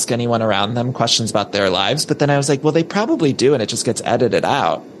ever ask anyone around them questions about their lives. But then I was like, well, they probably do. And it just gets edited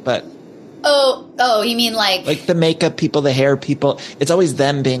out. But Oh, you mean like the makeup people, the hair people? It's always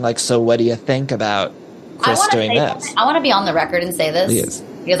them being like, so what do you think about Chris doing this? I want to be on the record and say this. Please.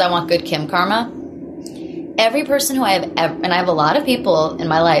 Because I want good Kim karma. Every person who I have and I have a lot of people in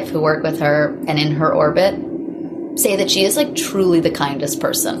my life who work with her and in her orbit say that she is like truly the kindest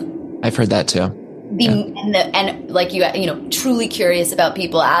person. I've heard that too. And like you know, truly curious about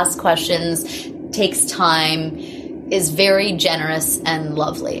people, asks questions, takes time, is very generous and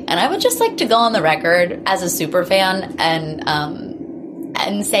lovely. And I would just like to go on the record as a super fan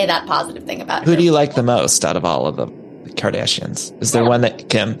and say that positive thing about her. Who do you like the most out of all of the Kardashians? Is there one that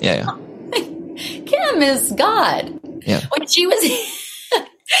Kim? Yeah. Kim is God. Yeah. When she was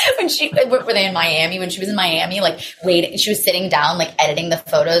were they in Miami? When she was in Miami, like waiting, she was sitting down, like editing the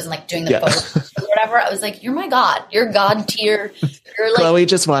photos and like doing the photos or whatever. I was like, you're my God. You're God tier. You're like, Chloe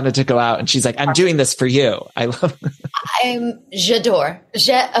just wanted to go out and she's like, I'm doing this for you. J'adore.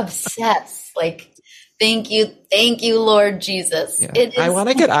 Obsess. Like, thank you, Lord Jesus. Yeah. I want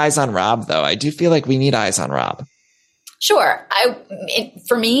to get eyes on Rob though. I do feel like we need eyes on Rob. Sure.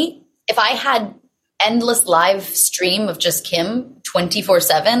 For me, if I had endless live stream of just Kim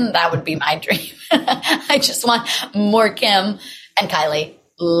 24/7, that would be my dream. I just want more Kim and Kylie.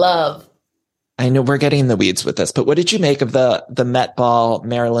 Love. I know we're getting in the weeds with this, but what did you make of the Met Ball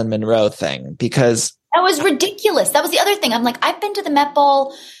Marilyn Monroe thing? Because that was ridiculous. That was the other thing. I'm like, I've been to the Met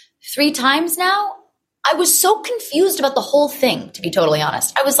Ball 3 times now. I was so confused about the whole thing, to be totally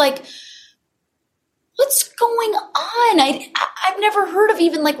honest. I was like, what's going on? I've never heard of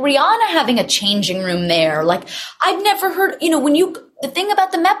even like Rihanna having a changing room there. Like I've never heard, you know, the thing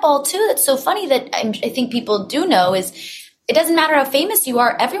about the Met Ball too, that's so funny that I think people do know is it doesn't matter how famous you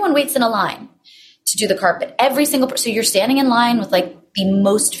are. Everyone waits in a line to do the carpet. Every single person. So you're standing in line with like the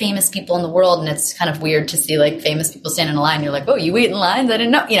most famous people in the world. And it's kind of weird to see like famous people stand in a line. You're like, oh, you wait in lines? I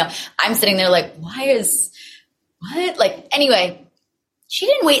didn't know. You know, I'm sitting there like, what? Like, anyway, she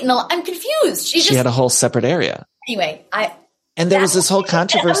didn't wait in the line. I'm confused. She had a whole separate area. Anyway, and there was this whole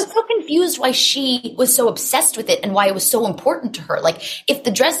controversy. I was so confused why she was so obsessed with it and why it was so important to her. Like, if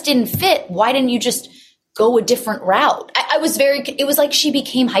the dress didn't fit, why didn't you just go a different route? It was like she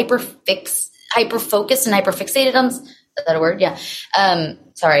became hyper-focused and hyper-fixated on, is that a word? Yeah.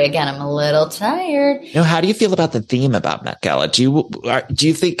 Sorry, again, I'm a little tired. Now, how do you feel about the theme about Met Gala? Do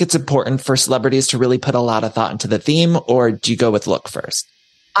you think it's important for celebrities to really put a lot of thought into the theme, or do you go with look first?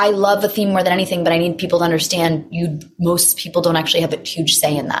 I love the theme more than anything, but I need people to understand most people don't actually have a huge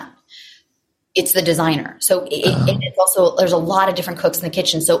say in that. It's the designer. So it's also, there's a lot of different cooks in the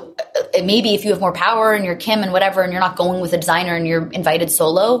kitchen. So maybe if you have more power and you're Kim and whatever, and you're not going with a designer and you're invited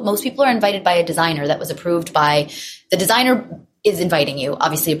solo, most people are invited by a designer that was approved by the designer is inviting you,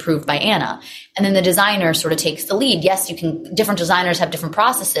 obviously approved by Anna. And then the designer sort of takes the lead. Yes, different designers have different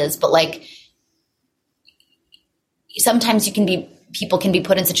processes, but like sometimes people can be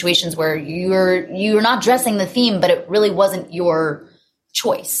put in situations where you're not dressing the theme, but it really wasn't your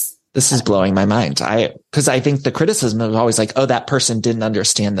choice. This is blowing my mind. Because I think the criticism is always like, oh, that person didn't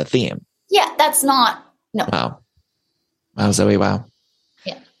understand the theme. Yeah, that's not, no. Wow, Zoe, wow.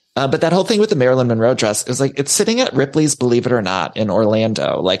 Yeah. But that whole thing with the Marilyn Monroe dress is like, it's sitting at Ripley's Believe It or Not in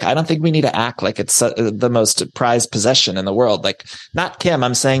Orlando. Like, I don't think we need to act like it's the most prized possession in the world. Like, not Kim.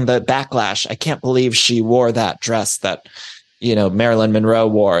 I'm saying the backlash. I can't believe she wore that dress that, Marilyn Monroe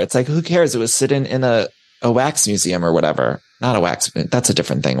wore. It's like, who cares? It was sitting in a wax museum or whatever. Not a wax. That's a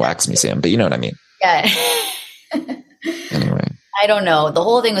different thing, wax museum, but you know what I mean? Yeah. Anyway. I don't know. The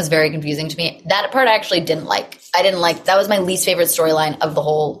whole thing was very confusing to me. That part I actually didn't like. That was my least favorite storyline of the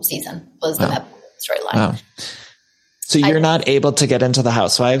whole season, was the storyline. Wow. So you're not able to get into the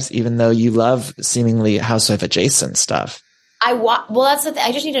Housewives, even though you love seemingly housewife adjacent stuff. Well, that's the thing.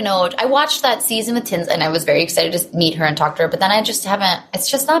 I just need to know. I watched that season with Tins and I was very excited to meet her and talk to her, but then I just haven't, it's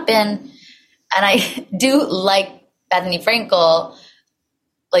just not been, and I do like Bethany Frankel,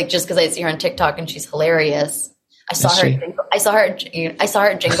 like just because I see her on TikTok and she's hilarious. I saw her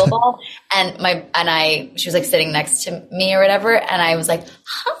at Jingle Ball and she was like sitting next to me or whatever. And I was like,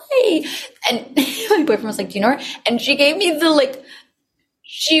 hi. And my boyfriend was like, do you know her? And she gave me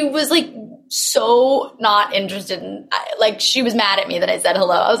she was like so not interested in, she was mad at me that I said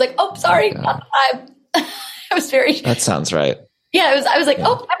hello. I was like, oh, sorry. Not the vibe. I was very, that sounds right. Yeah. I was like,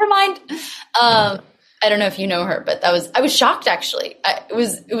 oh, never mind. I don't know if you know her, but I was shocked actually. It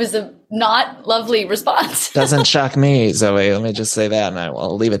was a not lovely response. Doesn't shock me, Zoe. Let me just say that and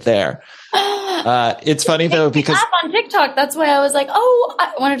I'll leave it there. It's funny though, because on TikTok, that's why I was like, oh,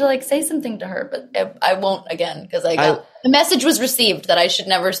 I wanted to say something to her, but I won't again because the message was received that I should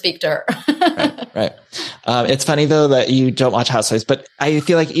never speak to her. Right. It's funny though that you don't watch Housewives, but I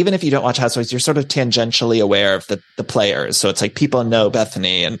feel like even if you don't watch Housewives, you're sort of tangentially aware of the players. So it's like people know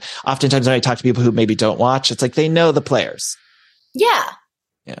Bethany, and oftentimes when I talk to people who maybe don't watch, it's like they know the players. Yeah.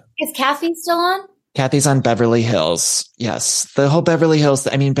 Is Kathy still on? Kathy's on Beverly Hills. Yes. The whole Beverly Hills.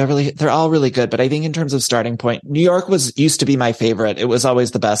 I mean, they're all really good, but I think in terms of starting point, New York used to be my favorite. It was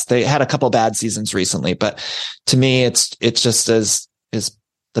always the best. They had a couple bad seasons recently, but to me, it's just is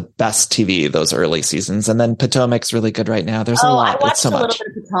the best TV, those early seasons. And then Potomac's really good right now. There's a lot. I watched it's so a little much.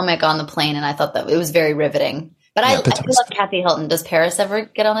 bit of Potomac on the plane and I thought that it was very riveting. But I love Kathy Hilton. Does Paris ever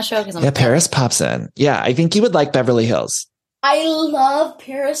get on the show? Paris pops in. Yeah. I think you would like Beverly Hills. I love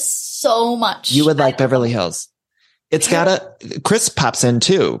Paris so much. You would like Beverly Hills. It's Chris pops in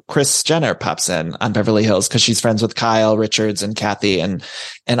too. Kris Jenner pops in on Beverly Hills because she's friends with Kyle Richards and Kathy and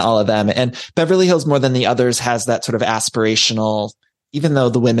all of them. And Beverly Hills more than the others has that sort of aspirational, even though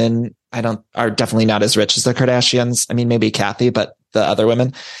the women are definitely not as rich as the Kardashians. I mean, maybe Kathy, but the other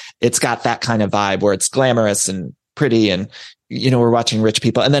women, it's got that kind of vibe where it's glamorous and pretty and, we're watching rich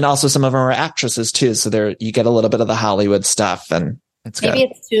people. And then also some of them are actresses too. So you get a little bit of the Hollywood stuff and it's good.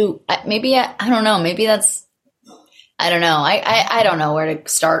 Maybe it's too, I don't know. Maybe that's, I don't know. I don't know where to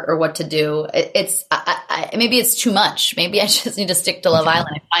start or what to do. Maybe it's too much. Maybe I just need to stick to Love Island.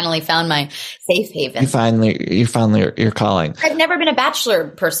 I finally found my safe haven. You finally your calling. I've never been a Bachelor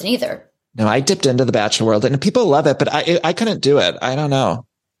person either. No, I dipped into the Bachelor world and people love it, but I couldn't do it. I don't know.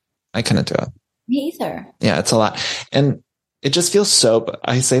 I couldn't do it. Me either. Yeah, it's a lot. And it just feels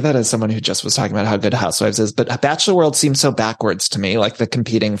I say that as someone who just was talking about how good Housewives is, but Bachelor world seems so backwards to me, like the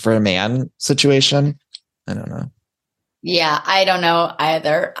competing for a man situation. I don't know. Yeah, I don't know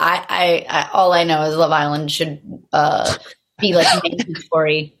either. I all I know is Love Island should be like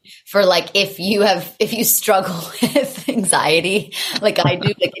mandatory for if you struggle with anxiety like I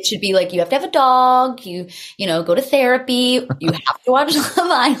do. It should be you have to have a dog, you go to therapy, you have to watch Love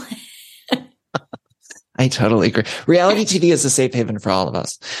Island. I totally agree. Reality TV is a safe haven for all of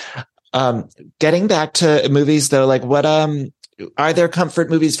us. Getting back to movies though, what are there comfort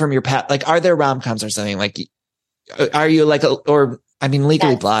movies from your past? Are there rom-coms or something? Are you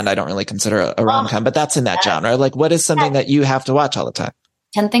Legally Blonde, I don't really consider a rom-com, but that's in that genre. What is something that you have to watch all the time?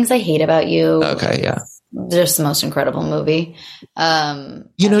 10 Things I Hate About You. Okay, yeah. Just the most incredible movie.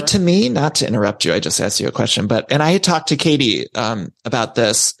 To me, not to interrupt you, I just asked you a question, and I had talked to Katie about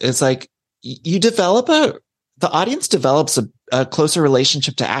this. It's the audience develops a closer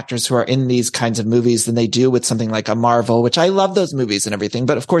relationship to actors who are in these kinds of movies than they do with something like a Marvel, which I love those movies and everything.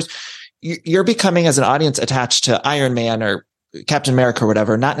 But of course, you're becoming as an audience attached to Iron Man or Captain America or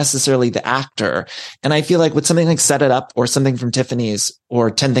whatever, not necessarily the actor. And I feel like with something like Set It Up or something from Tiffany's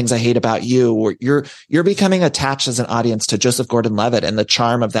or 10 Things I Hate About You, or you're becoming attached as an audience to Joseph Gordon-Levitt and the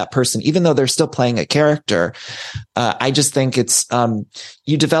charm of that person, even though they're still playing a character. I just think it's,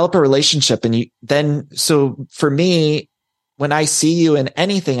 you develop a relationship so for me, when I see you in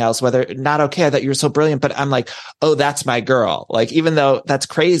anything else, whether not okay, I thought you were so brilliant, but I'm like, oh, that's my girl. Like, even though that's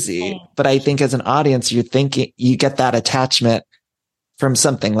crazy, but I think as an audience, you're thinking you get that attachment from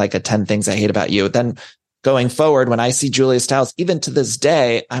something like a 10 Things I Hate About You. Then going forward, when I see Julia Stiles, even to this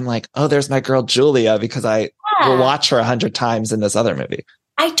day, I'm like, oh, there's my girl, Julia, because I will watch her 100 times in this other movie.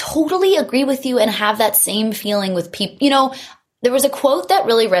 I totally agree with you and have that same feeling with people. You know, there was a quote that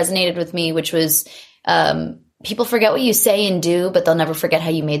really resonated with me, which was, people forget what you say and do, but they'll never forget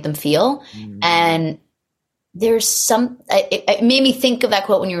how you made them feel. And there's it made me think of that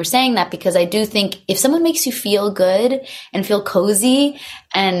quote when you were saying that, because I do think if someone makes you feel good and feel cozy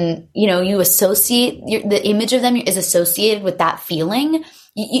and, you know, you associate the image of them is associated with that feeling,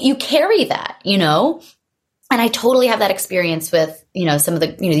 you carry that, you know? And I totally have that experience with, you know, some of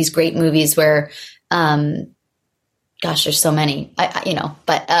the, you know, these great movies where, gosh, there's so many, I mean,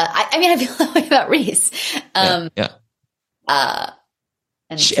 I feel that way about Reese. And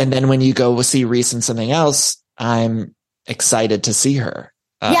then when you go see Reese in something else, I'm excited to see her.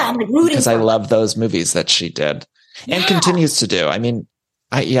 I'm like rooting because I love those movies that she did and continues to do. I mean,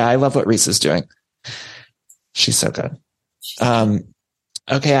 I love what Reese is doing. She's so good.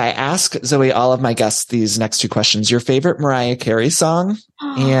 Okay. I ask Zoe, all of my guests, these next two questions: your favorite Mariah Carey song.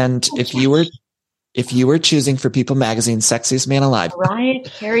 And if you were choosing for People Magazine Sexiest Man Alive. Mariah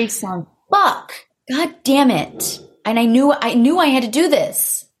Carey song. Fuck. God damn it. And I knew I had to do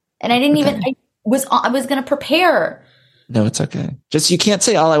this. And I didn't even, I was going to prepare. No, it's okay. Just, you can't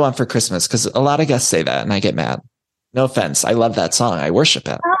say All I Want for Christmas, because a lot of guests say that and I get mad. No offense. I love that song. I worship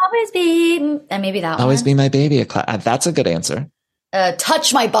it. Always be, and maybe that Always Be My Baby. That's a good answer.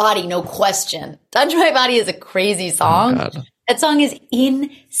 Touch My Body. No question. Touch My Body is a crazy song. Oh, that song is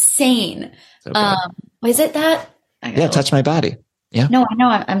insane. So is it that? Yeah. Touch My Body. Yeah. No, I know.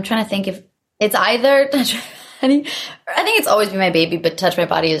 I'm trying to think if it's either Touch My Body. I think it's Always Be My Baby, but Touch My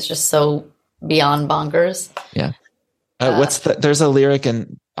Body is just so beyond bonkers. Yeah. There's a lyric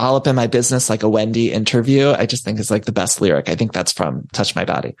in All Up in My Business, like a Wendy interview. I just think is like the best lyric. I think that's from Touch My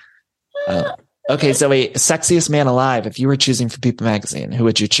Body. Okay. Zoe, Sexiest Man Alive. If you were choosing for People Magazine, who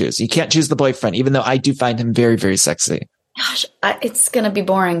would you choose? You can't choose the boyfriend, even though I do find him very, very sexy. Gosh, it's going to be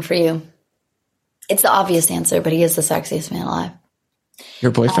boring for you. It's the obvious answer, but he is the sexiest man alive.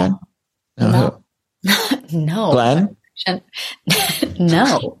 Your boyfriend? No. No. Glenn?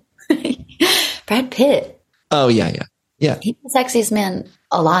 No. Brad Pitt. Oh, yeah. He's the sexiest man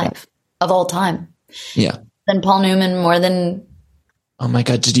alive of all time. Yeah. Than Paul Newman, more than... Oh, my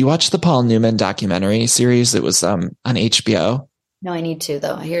God. Did you watch the Paul Newman documentary series? It was on HBO. No, I need to,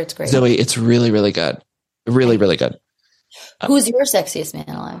 though. I hear it's great. Zoe, it's really, really good. Really, really good. Who's your sexiest man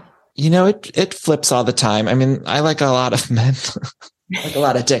alive? You know, it flips all the time. I mean, I like a lot of men, like a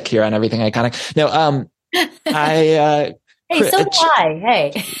lot of dick here on Everything Iconic. No, hey, so do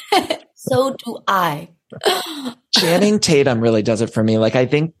I. Hey, so do I. Channing Tatum really does it for me. Like, I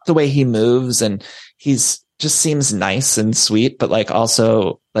think the way he moves and he's just seems nice and sweet, but like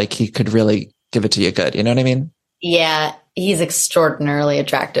also like he could really give it to you good. You know what I mean? Yeah, he's extraordinarily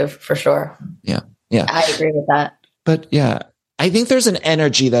attractive for sure. Yeah. I agree with that. But yeah, I think there's an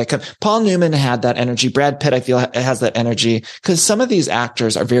energy that Paul Newman had that energy. Brad Pitt, I feel, has that energy, because some of these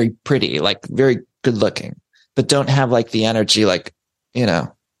actors are very pretty, like very good looking, but don't have like the energy, like, you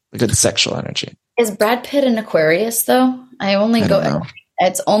know, the good sexual energy. Is Brad Pitt an Aquarius though? I don't know.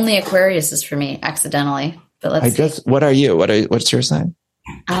 It's only Aquariuses for me accidentally, but let's see. What are you? What's your sign?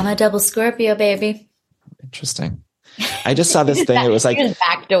 I'm a double Scorpio, baby. Interesting. I just saw this thing. It was like, you just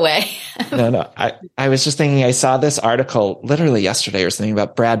backed away. No. I was just thinking, I saw this article literally yesterday or something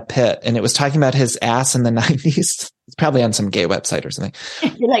about Brad Pitt, and it was talking about his ass in the 90s. It's probably on some gay website or something.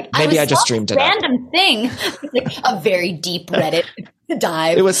 You're like, maybe I just streamed it. Random thing. It's like a very deep Reddit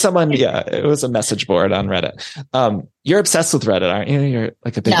dive. It was someone. Yeah, it was a message board on Reddit. You're obsessed with Reddit, aren't you? You're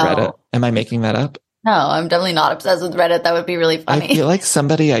like a big Reddit. Am I making that up? No, I'm definitely not obsessed with Reddit. That would be really funny. I feel like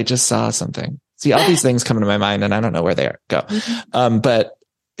I just saw something. See, all these things come into my mind and I don't know where they go. But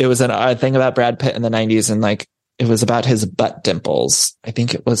it was a thing about Brad Pitt in the 90s, and like, it was about his butt dimples. I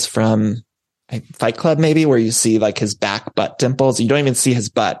think it was from Fight Club, maybe, where you see like his back butt dimples. You don't even see his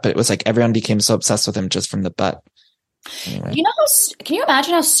butt, but it was like everyone became so obsessed with him just from the butt. Anyway. You know, can you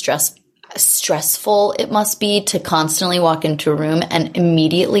imagine how stressful it must be to constantly walk into a room and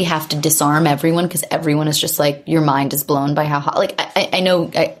immediately have to disarm everyone, because everyone is just like, your mind is blown by how hot. Like, I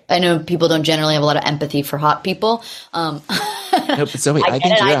know people don't generally have a lot of empathy for hot people. No, but Zoe, I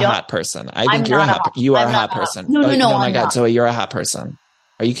think you're a hot person. You are a hot person. No, oh my God, not. Zoe, you're a hot person.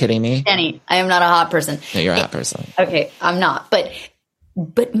 Are you kidding me? Danny, I am not a hot person. No, you're a hot person. Okay, I'm not. But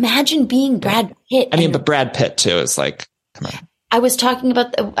imagine being Brad Pitt. I mean, but Brad Pitt too is like, Come on. I was talking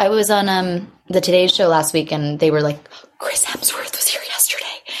about, I was on the Today Show last week, and they were like, Chris Hemsworth was here yesterday.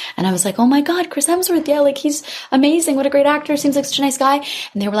 And I was like, oh my God, Chris Hemsworth. Yeah, like he's amazing. What a great actor. Seems like such a nice guy.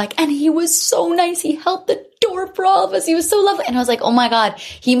 And they were like, and he was so nice. He held the door for all of us. He was so lovely. And I was like, oh my God,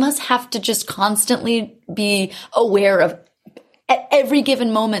 he must have to just constantly be aware of at every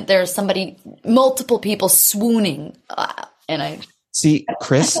given moment there's multiple people swooning. And I see,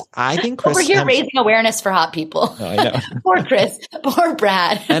 Chris, I think Chris over here raising awareness for hot people. Oh, I know. Poor Chris, poor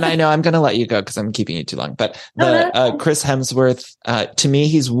Brad. And I know I'm going to let you go because I'm keeping you too long. But Chris Hemsworth, to me,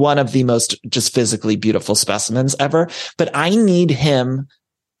 he's one of the most just physically beautiful specimens ever. But I need him.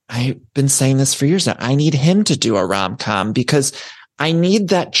 I've been saying this for years now. I need him to do a rom-com because I need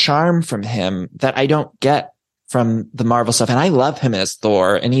that charm from him that I don't get from the Marvel stuff. And I love him as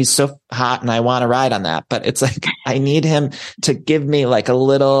Thor, and he's so hot and I want to ride on that. But it's like, I need him to give me like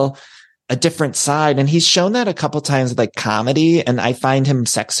a different side. And he's shown that a couple times with like comedy. And I find him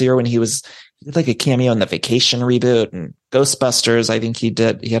sexier when he did like a cameo in the Vacation reboot and Ghostbusters. I think he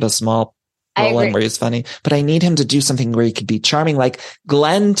had a small role in where he's funny, but I need him to do something where he could be charming, like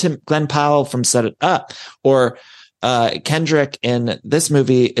Glenn Powell from Set It Up, or Kendrick in this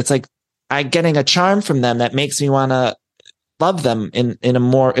movie. It's like, I'm getting a charm from them that makes me want to love them in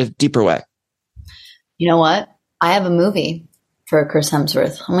a deeper way. You know what? I have a movie for Chris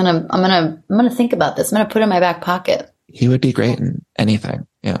Hemsworth. I'm gonna think about this. I'm gonna put it in my back pocket. He would be great in anything.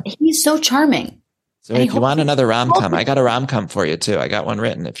 Yeah. He's so charming. So if you want another rom-com, I got a rom-com for you too. I got one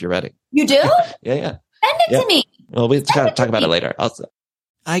written if you're ready. You do? Yeah. Send it to me. Well, we gotta talk about it later.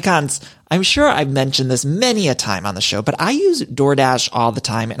 Icons, I'm sure I've mentioned this many a time on the show, but I use DoorDash all the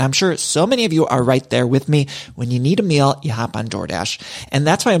time, and I'm sure so many of you are right there with me. When you need a meal, you hop on DoorDash. And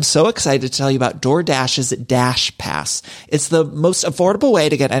that's why I'm so excited to tell you about DoorDash's Dash Pass. It's the most affordable way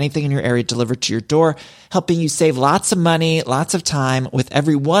to get anything in your area delivered to your door, helping you save lots of money, lots of time with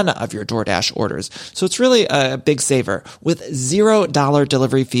every one of your DoorDash orders. So it's really a big saver with $0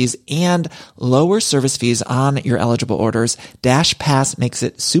 delivery fees and lower service fees on your eligible orders. Dash Pass makes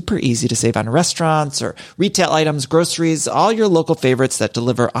it super easy to save on restaurants or retail items, groceries, all your local favorites that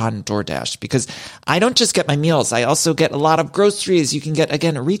deliver on DoorDash. Because I don't just get my meals, I also get a lot of groceries. You can get,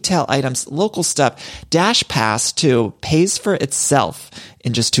 again, retail items, local stuff. Dash Pass, too, pays for itself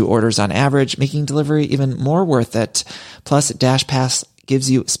in just 2 orders on average, making delivery even more worth it. Plus, Dash Pass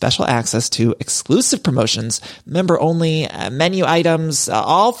gives you special access to exclusive promotions, member-only menu items,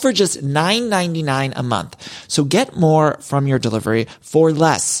 all for just $9.99 a month. So get more from your delivery for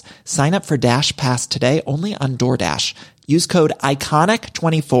less. Sign up for Dash Pass today only on DoorDash. Use code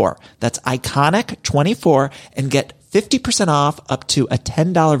ICONIC24. That's ICONIC24 and get 50% off up to a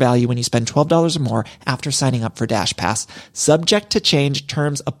 $10 value when you spend $12 or more after signing up for Dash Pass. Subject to change.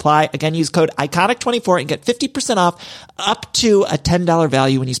 Terms apply. Again, use code ICONIC24 and get 50% off up to a $10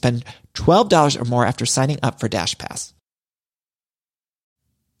 value when you spend $12 or more after signing up for Dash Pass.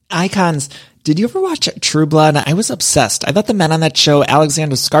 Icons, did you ever watch True Blood? I was obsessed. I thought the men on that show,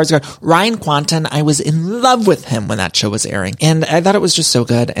 Alexander Skarsgård, Ryan Kwanten, I was in love with him when that show was airing. And I thought it was just so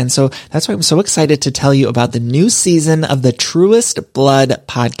good. And so that's why I'm so excited to tell you about the new season of the Truest Blood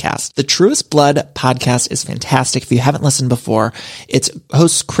podcast. The Truest Blood podcast is fantastic. If you haven't listened before, it's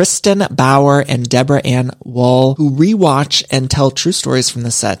hosts Kristen Bauer and Deborah Ann Woll, who rewatch and tell true stories from the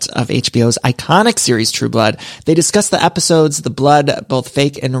set of HBO's iconic series True Blood. They discuss the episodes, the blood, both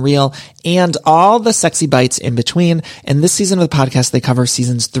fake and real, and all the sexy bites in between. And this season of the podcast, they cover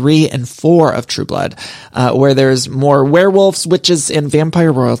seasons 3 and 4 of True Blood, where there's more werewolves, witches, and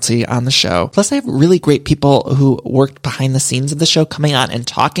vampire royalty on the show. Plus, they have really great people who worked behind the scenes of the show coming on and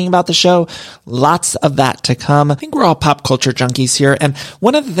talking about the show. Lots of that to come. I think we're all pop culture junkies here. And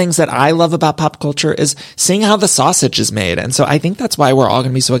one of the things that I love about pop culture is seeing how the sausage is made. And so I think that's why we're all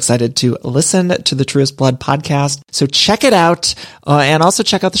going to be so excited to listen to the Truest Blood podcast. So check it out. And also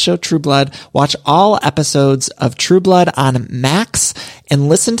check out the show True Blood. Watch all episodes of True Blood on Max and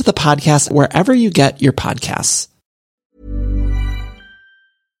listen to the podcast wherever you get your podcasts.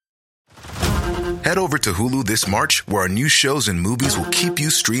 Head over to Hulu this March, where our new shows and movies will keep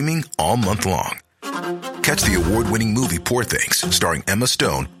you streaming all month long. Catch the award-winning movie Poor Things, starring Emma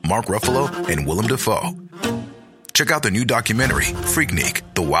Stone, Mark Ruffalo, and Willem Dafoe. Check out the new documentary, Freaknik,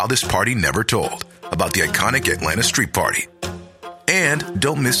 The Wildest Party Never Told, about the iconic Atlanta Street Party. And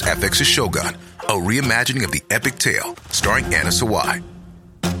don't miss FX's Shogun, a reimagining of the epic tale starring Anna Sawai.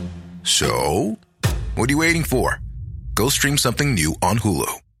 So, what are you waiting for? Go stream something new on Hulu.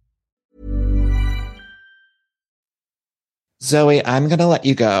 Zoe, I'm going to let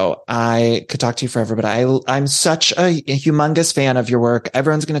you go. I could talk to you forever, but I'm such a humongous fan of your work.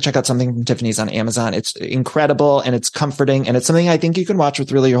 Everyone's going to check out Something from Tiffany's on Amazon. It's incredible and it's comforting and it's something I think you can watch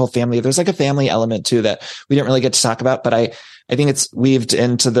with really your whole family. There's like a family element too that we didn't really get to talk about, but I think it's weaved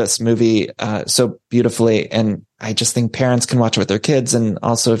into this movie so beautifully. And I just think parents can watch it with their kids. And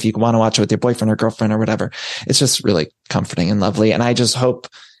also if you want to watch it with your boyfriend or girlfriend or whatever, it's just really comforting and lovely. And I just hope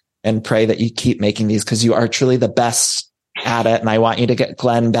and pray that you keep making these because you are truly the best at it. And I want you to get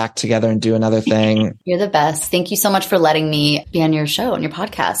Glenn back together and do another thing. You're the best. Thank you so much for letting me be on your show and your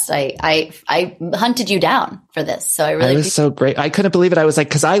podcast. I hunted you down for this. So I was so great. I couldn't believe it. I was like,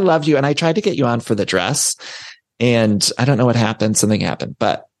 cause I loved you and I tried to get you on for the dress and I don't know what happened. Something happened,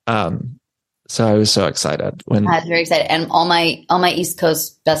 but, so I was so excited when I was very excited. And all my East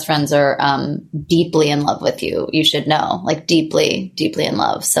Coast best friends are, deeply in love with you. You should know, like deeply, deeply in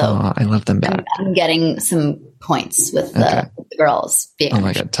love. So I love them back. I'm getting some points with the girls. Oh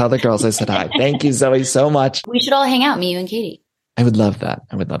my God. Tell the girls I said hi. Thank you, Zoe, so much. We should all hang out, me, you and Katie. I would love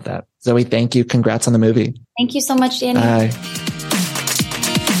that. Zoe, thank you. Congrats on the movie. Thank you so much, Danny. Bye.